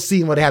 that whole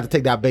scene where they have to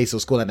take that base to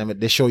school and then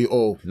they show you,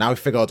 oh, now we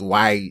figure out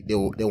why they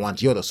want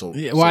Yoda so.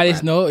 Yeah, so why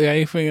bad.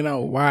 you figuring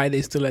out why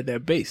they still at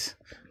that base.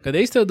 Because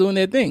they still doing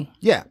their thing.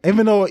 Yeah.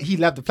 Even though he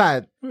left the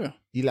planet, Yeah.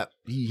 he left,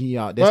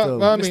 they're Well,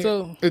 still. I mean,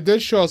 still- it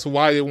did show us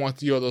why they want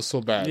Yoda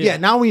so bad. Yeah,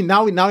 now we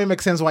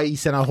make sense why he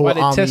sent a whole Why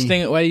they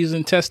army. why they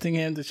using testing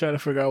him to try to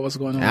figure out what's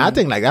going on. And I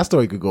think like that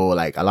story could go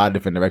like a lot of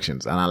different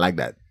directions, and I like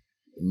that.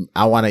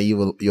 I want an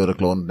evil Yoda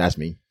clone. That's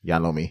me. Y'all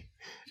know me.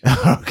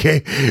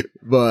 Okay,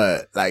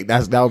 but like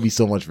that would be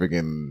so much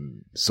freaking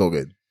so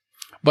good.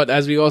 But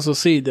as we also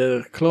see,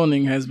 the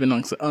cloning has been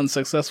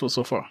unsuccessful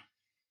so far.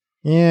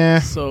 Yeah.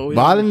 So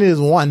But all I need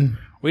is one.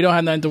 we don't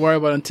have nothing to worry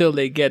about until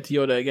they get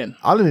Yoda again.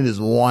 All I need is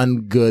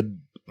one good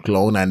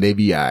clone, and they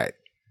be alright.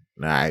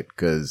 Alright,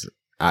 because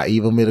our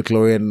evil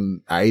midichlorian,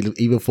 our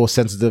evil force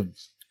sensitive,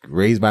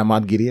 raised by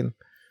Mod Gideon.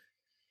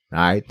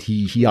 Alright,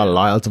 he are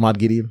loyal to Mod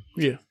Gideon.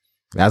 Yeah.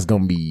 That's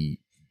gonna be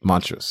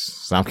monstrous.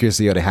 So I'm curious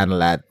to see how they handle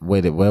that.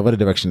 Whatever the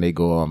direction they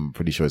go, I'm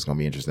pretty sure it's gonna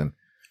be interesting.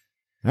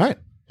 All right,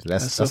 so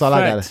that's a all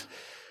I got. fact.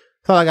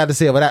 That's all I got to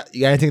say about that.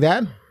 You got anything to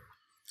add?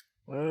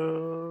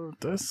 Well,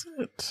 that's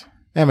it.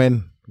 Yeah,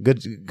 man.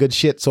 Good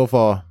shit so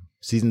far.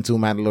 Season 2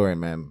 Mandalorian,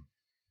 man.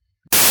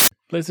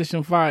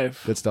 PlayStation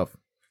 5. Good stuff.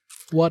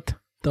 What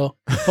the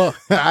fuck?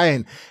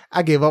 I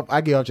gave up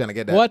trying to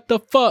get that. What the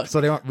fuck?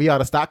 So we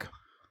out of stock.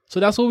 So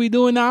that's what we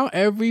doing now.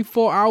 Every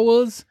 4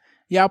 hours,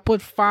 y'all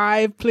put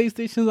 5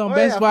 PlayStations on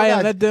Best Buy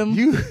and let them.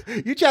 You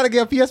trying to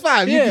get a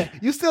PS5? Yeah.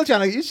 You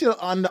still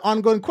on the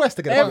ongoing quest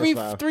to get a Every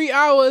PS5. 3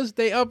 hours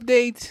they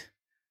update.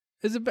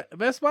 Is it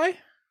Best Buy?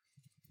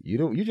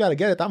 You try to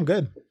get it. I'm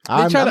good.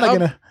 try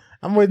to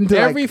I'm waiting to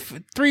Every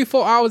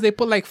 3-4 hours they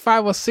put like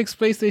 5 or 6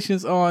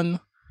 PlayStations on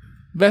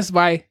Best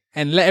Buy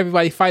and let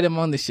everybody fight them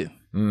on this shit.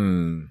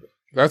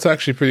 That's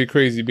actually pretty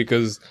crazy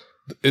because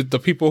the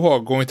people who are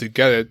going to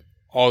get it,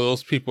 all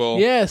those people,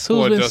 Yes, who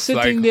who's are been just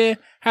sitting like, there,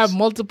 have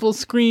multiple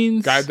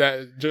screens. guy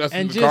that just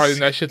And regarding just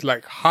that shit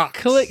like hot.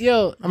 Click,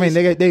 yo. I mean,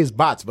 they use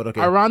bots, but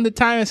okay. Around the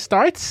time it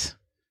starts,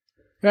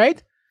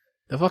 right?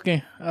 The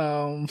fucking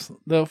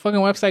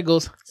website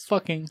goes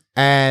fucking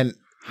And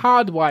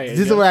hardwired.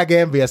 this is where I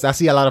get envious. I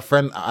see a lot of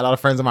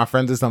friends of my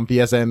friends is on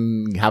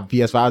PSN have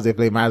PS5s. They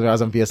play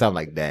Minecraft on PS5. I'm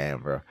like,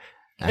 damn, bro.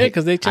 Yeah,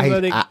 because they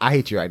I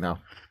hate you right now,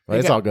 but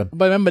it's all good.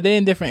 But remember, they're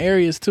in different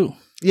areas too.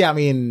 Yeah, I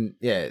mean,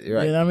 yeah, you're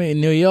right. You know what I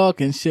mean? New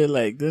York and shit,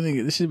 like,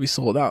 this should be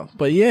sold out.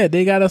 But yeah,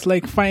 they got us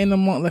like fighting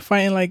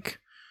like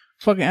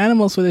fucking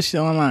animals for this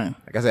shit online.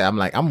 Like I said,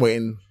 I'm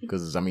waiting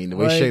because I mean the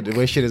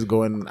way shit is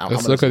going.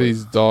 Let's look at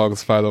these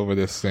dogs fight over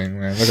this thing,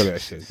 man. Look at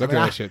that shit. Look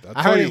at that shit.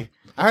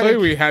 I told you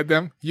we had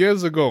them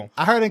years ago.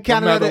 I heard in No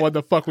Canada, matter what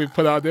the fuck we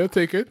put out, they'll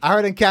take it. I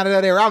heard in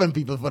Canada they're robbing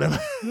people for them.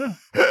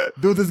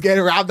 Dudes is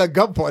getting robbed at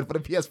gunpoint for the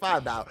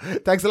PS5 now.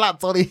 Thanks a lot,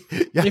 Tony.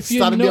 You If you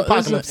started the know,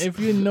 apocalypse. listen, if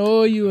you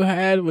know you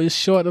was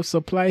short of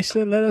supply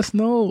shit, let us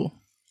know.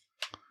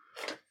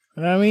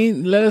 You know what I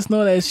mean? Let us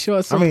know that it's short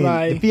I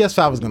supply. mean, the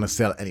PS5 was gonna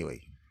sell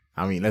anyway.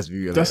 I mean, let's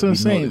be real. That's what I'm We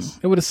know saying. this.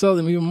 It would have sold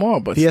them even more,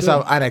 but PS5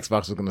 still. and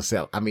Xbox was gonna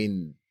sell. I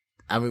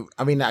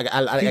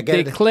get They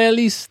it.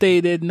 clearly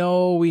stated,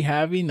 no, we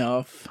have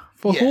enough.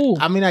 For Yeah, who?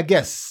 I mean, I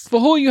guess.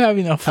 For who you have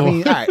enough for? I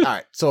mean, all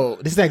right. So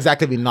this is not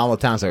exactly be normal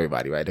times for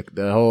everybody, right?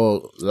 The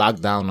whole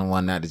lockdown and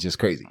whatnot is just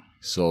crazy.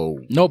 So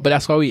No, but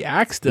that's why we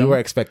asked them. we were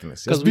expecting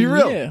this. Just Because be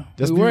real. Yeah,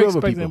 Just we be were real with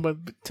expecting, people.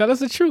 but tell us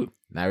the truth.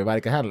 Not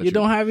everybody can handle it. You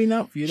don't have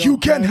enough. You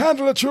can't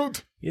handle the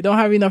truth. You don't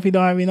have enough. You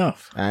don't have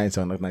enough. I ain't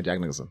sounding like Jack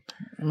Nicholson.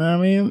 You know what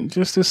I mean?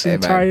 Just this Hey, man.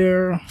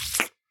 entire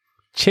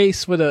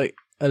chase with a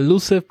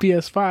elusive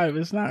PS5.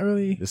 It's not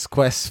really. This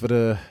quest for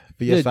the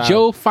Yeah, PS5.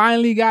 Joe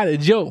finally got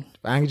it.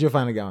 Angry Joe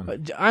finally got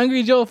one.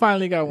 Angry Joe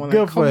finally got one. Good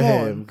Like, for come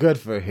him. on. Good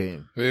for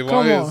him. They Come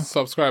want on. his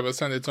subscribers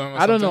send it to him. Or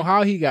I don't know something.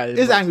 how he got it.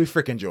 It's but- Angry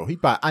freaking Joe.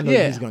 I know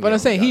Yeah, he's gonna. but get I'm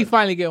saying he one.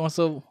 finally get one.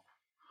 So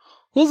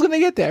who's gonna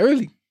get that?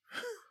 Really?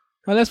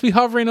 Unless we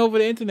hovering over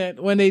the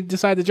internet when they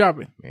decide to drop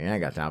it. Man, I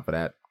ain't got time for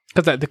that.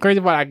 Because the crazy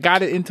part, I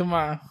got it into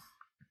my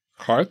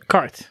Cart?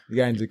 cart, You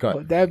got into the car.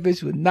 but that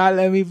bitch would not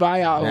let me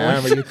buy out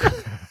Nah, one.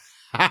 but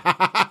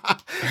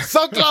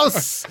so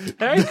close.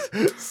 Right?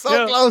 So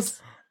Yo.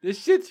 close. The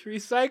shit's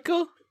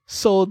recycle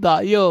sold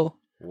out. Yo,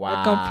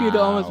 Wow. the computer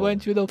almost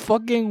went through the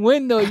fucking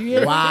window. You hear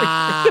me?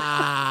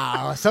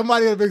 Wow.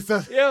 Somebody will make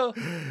stuff. Yo,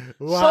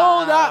 Wow.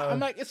 sold out. I'm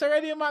like, it's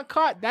already in my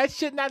cart. That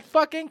shit not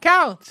fucking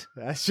count.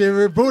 That shit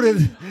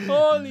rebooted.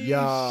 Holy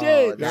Yo,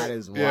 shit. that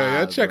is wild. Yeah,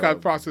 your checkout bro.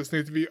 process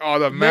needs to be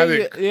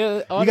automatic. Yeah,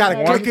 You gotta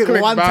automatic. click it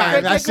click one buy.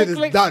 time. That Click, shit click, is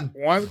click. done.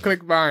 One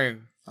click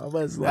buying. I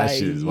was That like,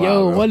 shit is yo,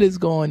 wild, bro. what is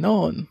going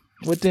on?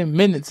 Within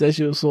minutes, that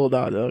shit was sold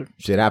out, dog.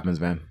 Shit happens,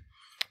 man.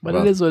 But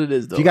Well, it is what it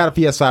is, though. If you got a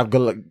PS5,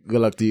 good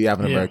luck to you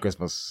having a Yeah. Merry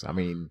Christmas. I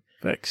mean,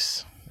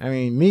 Vex. I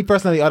mean, me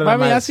personally, other But I than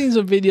mean, Miles, I've seen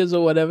some videos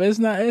or whatever. It's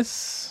not.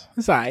 It's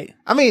alright.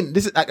 I mean,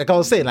 this is like I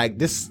was saying, like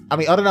this. I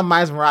mean, other than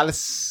Miles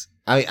Morales,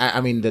 I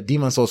mean, the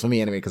Demon Souls for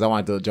me anyway, because I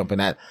wanted to jump in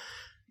that.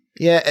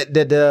 Yeah,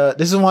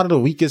 this is one of the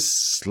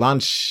weakest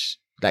launch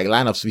like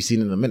lineups we've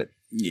seen in a minute.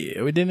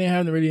 Yeah, we didn't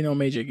have really no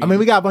major games. I mean,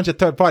 we got a bunch of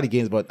third party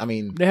games, but I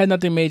mean, they had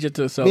nothing major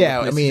to sell.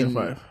 Yeah, the I mean, PlayStation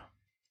 5.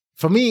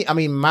 for me, I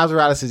mean, Miles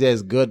Morales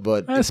is good,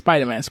 but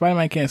Spider-Man.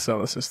 Spider-Man can't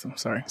sell a system.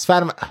 Sorry.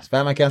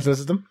 Spider-Man cancel the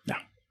system. No.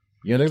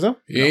 You don't think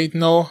so? You ain't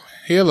no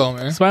Halo,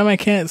 man. Spider-Man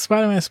can't.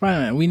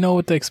 Spider-Man. We know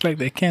what to expect.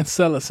 They can't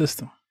sell a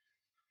system.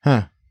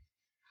 Huh.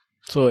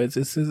 So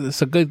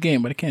it's a good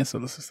game, but it can't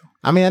sell a system.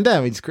 I mean, and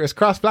then it's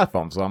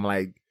cross-platform, so I'm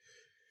like,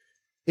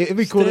 it'd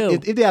be cool Still.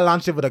 if they had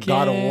launched it with a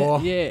God of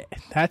War. Yeah,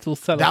 that will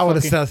sell. That would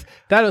have sold.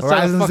 That will sell a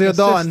Horizon fucking Zero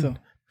Dawn, system.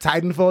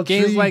 Titanfall 3.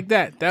 Games like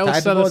that. That will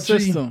sell a Titanfall 3.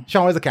 system.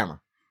 Sean, where's the camera?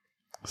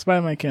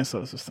 Spider-Man can't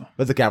sell a system.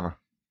 Where's the camera?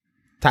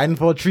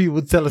 Titanfall 3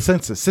 would sell a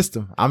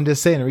system. I'm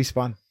just saying,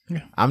 Respawn.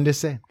 Yeah. I'm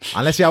just saying.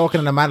 Unless you're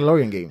working in a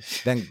Mandalorian game,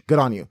 then good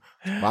on you.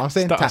 But I'm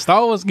saying,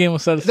 Star Wars game will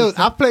sell a system. dude,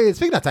 I played,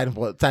 speaking of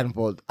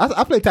Titanfall,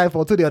 I played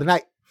Titanfall 2 the other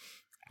night.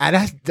 And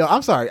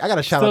I'm sorry, I got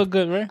to shout Still out.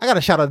 good, right? I got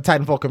to shout out the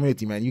Titanfall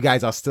community, man. You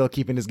guys are still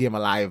keeping this game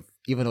alive,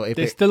 even though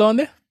They're still on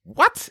there.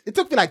 what? It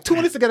took me like 2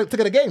 minutes to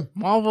get a game.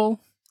 Marvel.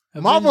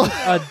 Marvel,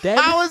 Avengers are dead.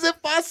 how is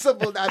it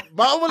possible that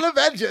Marvel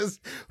Avengers,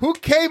 who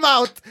came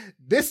out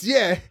this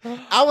year,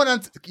 I went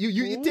on,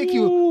 you take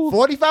you Ooh.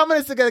 45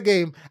 minutes to get a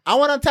game. I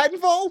went on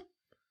Titanfall,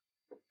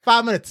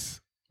 5 minutes.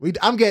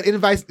 I'm getting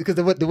invites because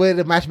the way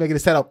the matchmaking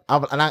is set up, I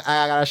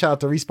got to shout out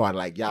to Respawn,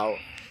 like, y'all.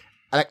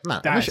 I'm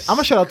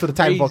gonna shout out to the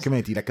Titanfall crazy.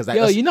 community, because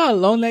Yo, you know how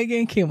long that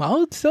game came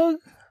out? So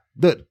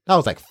dude, that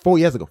was like 4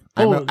 years ago.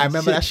 I Holy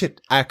remember that shit.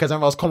 Because I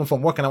was coming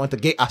from work and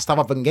I stopped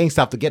up in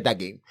GameStop to get that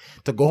game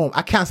to go home.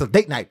 I canceled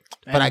date night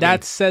for and that that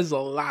game. says a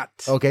lot.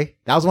 Okay,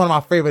 that was one of my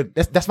favorite.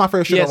 That's my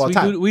favorite shit Yes, of all we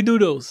time. we do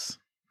those.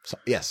 So,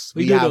 yes,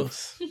 We do have.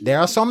 those. There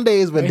are some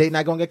days when date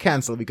night gonna get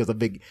canceled because of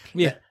big.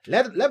 Yeah,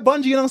 Let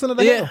Bungie announce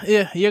another yeah, halo.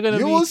 yeah. You're gonna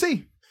You be. will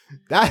see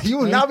that you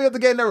will not be able to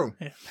get in the room.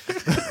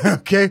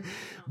 Okay,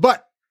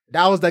 but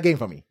that was that game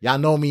for me. Y'all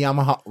know me.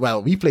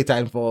 We played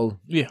Titanfall.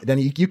 Yeah. Then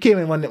you came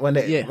in when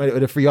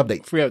the free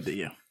update. Free update.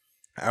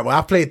 Yeah. Well,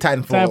 I played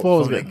Titanfall. Titanfall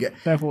was from the good. get-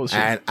 Titanfall was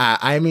And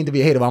I mean to be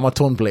a hater, but I'm a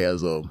Tone player,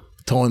 so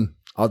Tone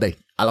all day.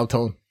 I love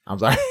Tone. I'm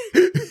sorry.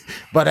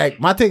 But like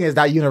my thing is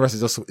that universe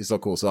is just is so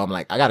cool. So I'm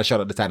like, I gotta shout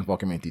out the Titanfall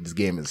community. This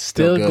game is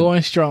still Still good.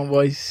 going strong,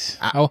 boys.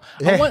 I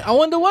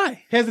wonder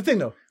why. Here's the thing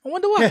though. I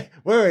wonder why.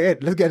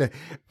 Wait, let's get it.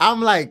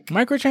 I'm like,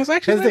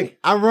 Microtransactions. here's the thing.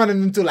 I'm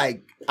running into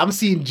like, I'm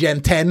seeing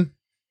Gen 10.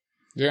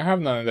 You don't have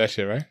none of that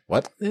shit, right?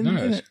 What?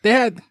 Nice. They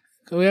had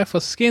for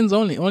skins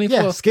only. Only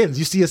Yeah, for skins.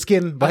 You see a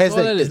skin, but here's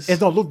That's the all thing. it is.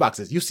 It's no loot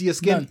boxes. You see a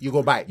skin, None. you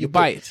go buy it. you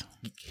buy it.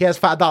 Here's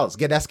 $5.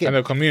 Get that skin. And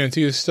the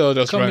community is still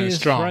just Company running is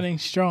strong. running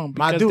strong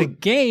My because dude, the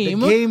game.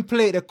 the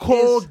gameplay, the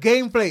core is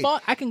gameplay.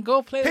 fun. I can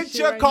go play. This shit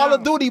Picture right Call now.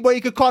 of Duty, but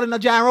you could call it a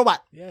giant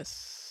robot.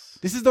 Yes.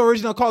 This is the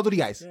original Call of Duty,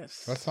 guys.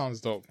 Yes. That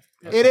sounds dope.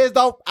 It is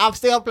dope. I'll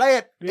still play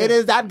it. Yeah. It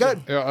is that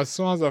good. Yeah, as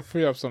soon as I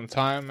free up some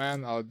time,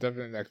 man, I'll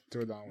definitely like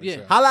throw down with Yeah.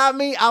 you. Holla at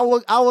me. I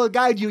will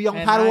guide you, young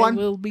And I Padawan.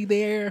 will be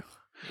there.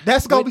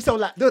 That's gonna with be so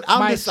like, dude. I'm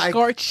My just like,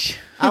 Scorch.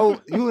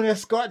 you and a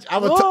Scorch.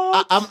 I'm What?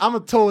 a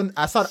Tone.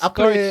 I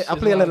play Scorch a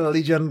is little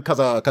Legion because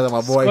of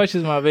my boy. Scorch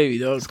is my baby,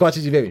 dog. Scorch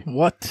is your baby.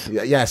 What?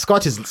 Yeah,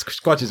 Scorch is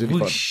really fun.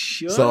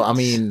 Whoosh. So I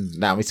mean,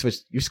 we switch.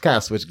 You just kind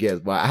of switch gears,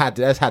 but I had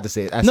to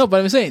say it. No,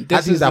 but I'm saying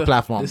this use is that the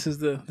platform. This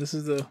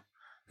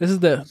is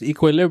the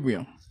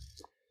equilibrium.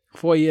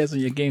 4 years and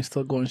your game's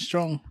still going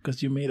strong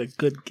because you made a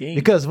good game.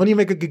 Because when you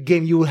make a good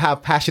game, you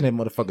have passionate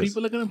motherfuckers.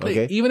 People are gonna play.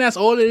 Okay? Even that's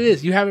all it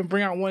is. You haven't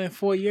bring out one in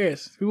 4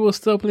 years. People will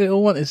still play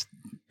 01.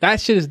 That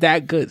shit is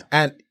that good.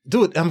 And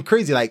dude, I'm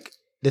crazy. Like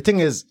the thing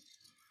is,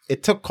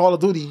 it took Call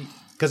of Duty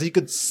because you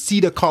could see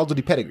the Call of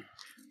Duty pedigree,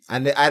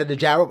 and they added the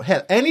gyro.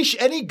 Hell,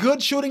 any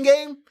good shooting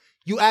game,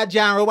 you add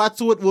giant robots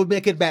to it will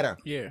make it better.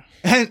 Yeah.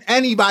 And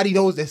anybody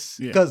knows this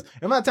Yeah. because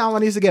remember the time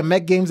when I used to get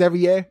mech games every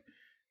year?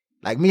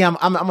 Like me, I'm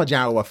a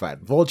giant robot fan.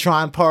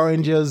 Voltron, Power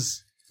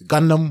Rangers,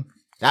 Gundam.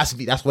 That's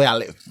me. That's where I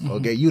live.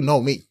 Okay, you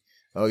know me.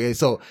 Okay,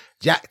 so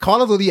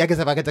Call of Duty. I guess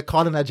if I get to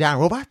call in a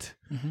giant robot,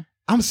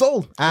 I'm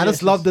sold. I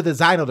just love the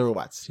design of the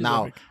robots.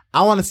 Now epic.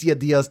 I want to see a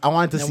deal. I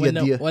wanted to And see a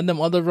deal. when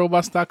them other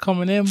robots start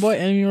coming in, boy,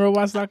 enemy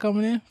robots start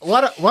coming in.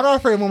 One of our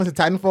favorite moments in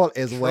Titanfall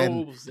is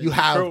when Troves you and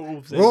have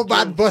troves and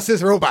robot troves.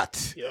 versus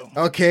robot. Yo.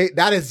 Okay,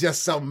 that is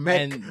just some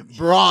mech And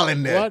brawl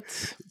in there.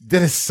 What?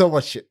 There is so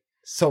much shit.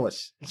 So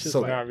much. just So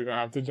like- Yeah, we're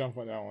gonna have to jump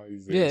on that one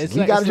these days. Yeah, it's we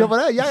like, gotta it's jump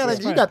like- on that.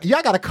 it's like-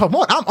 Y'all gotta come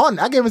on. I'm on.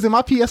 That game is in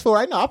my PS4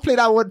 right now. I play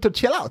that one to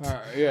chill out.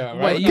 Yeah,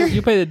 Wait, right.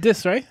 you play the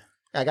disc, right?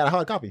 I got a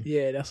hard copy.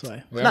 Yeah, that's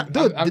why. Yeah, Nah,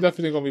 dude, I'm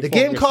definitely gonna be. The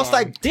game focused costs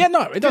on- like Yeah,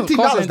 no, it doesn't $15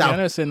 cost anything. now. I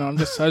understand. I'm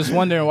just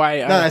wondering why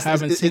no, I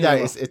haven't seen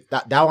it.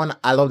 that one.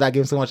 I love that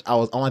game so much. I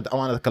want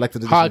to collect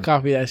the Hard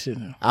copy that shit.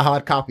 I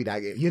hard copy that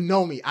game. You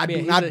know me. I do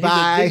Yeah, not he's a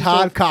buy digital-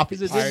 hard copies.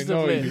 He's a I digital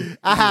know player. you.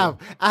 I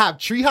have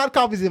 3 hard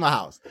copies in my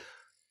house: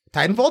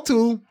 Titanfall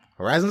 2,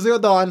 Horizon Zero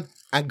Dawn,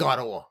 and God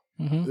of War.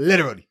 Mhm.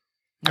 Literally,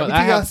 Well,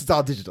 Everything else is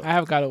all digital. I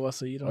have God of War,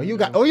 so you don't. You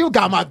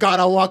got my God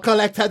of War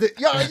collector.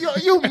 You I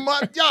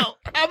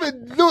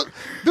mean,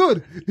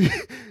 dude,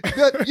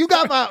 you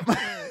got my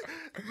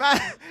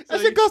that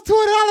shit costs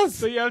 $200.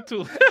 So you have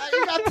two.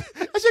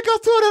 That shit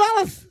costs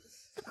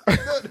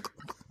 $200.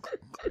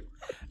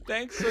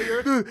 Thanks for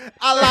your. Dude,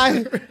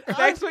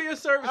 Thanks for your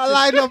service. I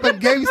lined up at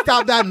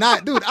GameStop that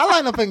night. Dude, I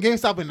lined up in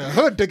GameStop in the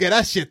hood to get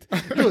that shit.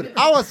 Dude,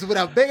 I was with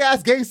a big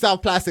ass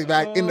GameStop plastic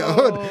bag in the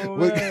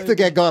hood to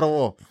get God of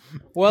War.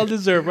 Well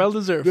deserved.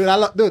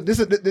 Dude, this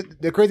is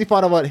the crazy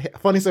part about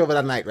funny story about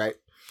that night, right?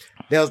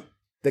 There was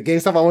the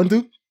GameStop I went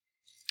to.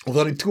 Was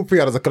only 2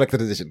 pre-orders of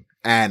collector's edition,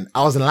 and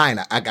I was in line.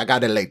 I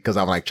got there late because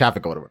I'm like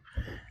traffic or whatever,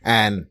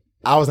 and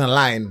I was in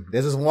line.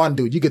 There's this one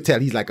dude. You could tell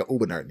he's like an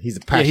Uber nerd. He's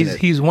passionate.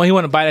 He's one. He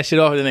want to buy that shit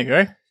off the nigga,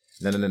 right?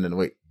 No.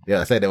 Wait.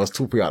 Yeah, I said there was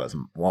 2 pre-orders.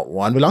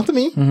 One belonged to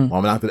me.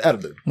 One belonged to the other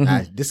dude.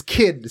 And this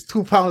kid, this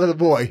 2-pound little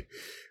boy,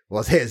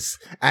 was his.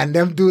 And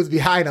them dudes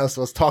behind us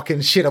was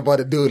talking shit about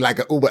the dude like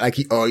an Uber, like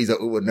he's an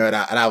Uber nerd.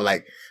 And I was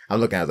like, I'm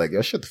looking, I was like,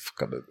 yo, shut the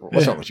fuck up.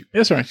 What's wrong with you?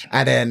 That's right.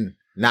 And then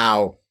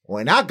now,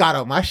 when I got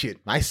on my shit,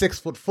 my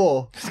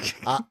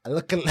 6'4",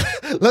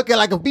 looking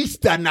like a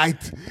beast that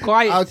night.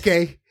 Quiet.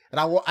 Okay. And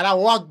I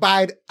walked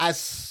by as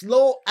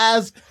slow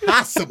as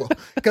possible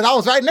because I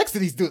was right next to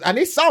these dudes and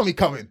they saw me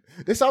coming.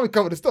 They saw me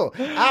coming to the store.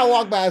 I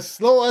walked by as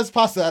slow as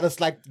possible. I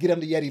just like, get them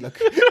the Yeti look.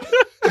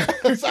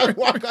 So I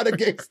walked out of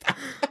GameStop.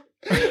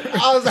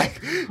 I was like,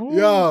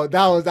 yo,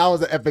 that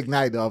was an epic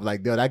night though. I was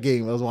like, yo, that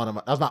game was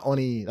that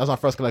was my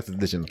first collector's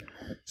edition.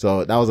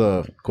 So that was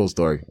a cool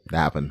story that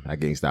happened at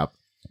GameStop.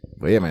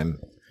 But yeah, man.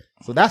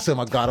 So that's what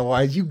my God of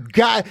War. You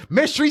got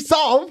mystery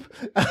solved.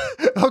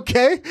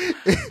 Okay.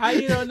 How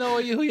you don't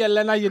know who you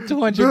lend out your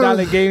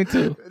 $200 game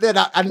to? Then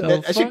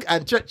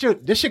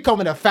this shit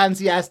come in a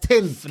fancy ass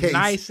tin case.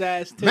 Nice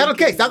ass tin metal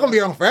case. That's gonna be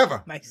around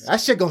forever. Nice.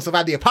 That shit gonna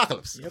survive the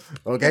apocalypse. Yep.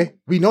 Okay.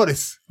 We know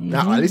this.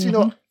 Now at least we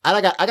know.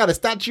 I got a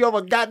statue of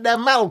a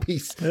goddamn metal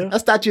piece. Yep. That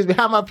statue is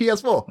behind my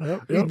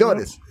PS4. We know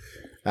this.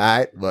 All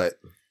right, but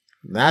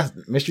that's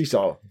mystery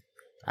solved.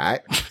 All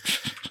right.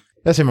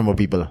 Let's remember,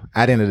 people,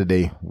 at the end of the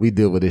day, we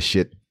deal with this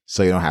shit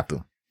so you don't have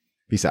to.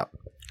 Peace out.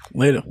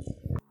 Later.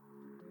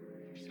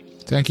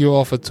 Thank you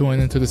all for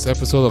tuning into this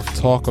episode of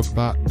Talk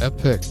About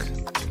Epic.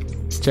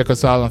 Check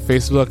us out on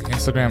Facebook,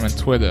 Instagram, and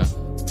Twitter.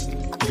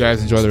 You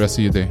guys enjoy the rest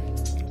of your day.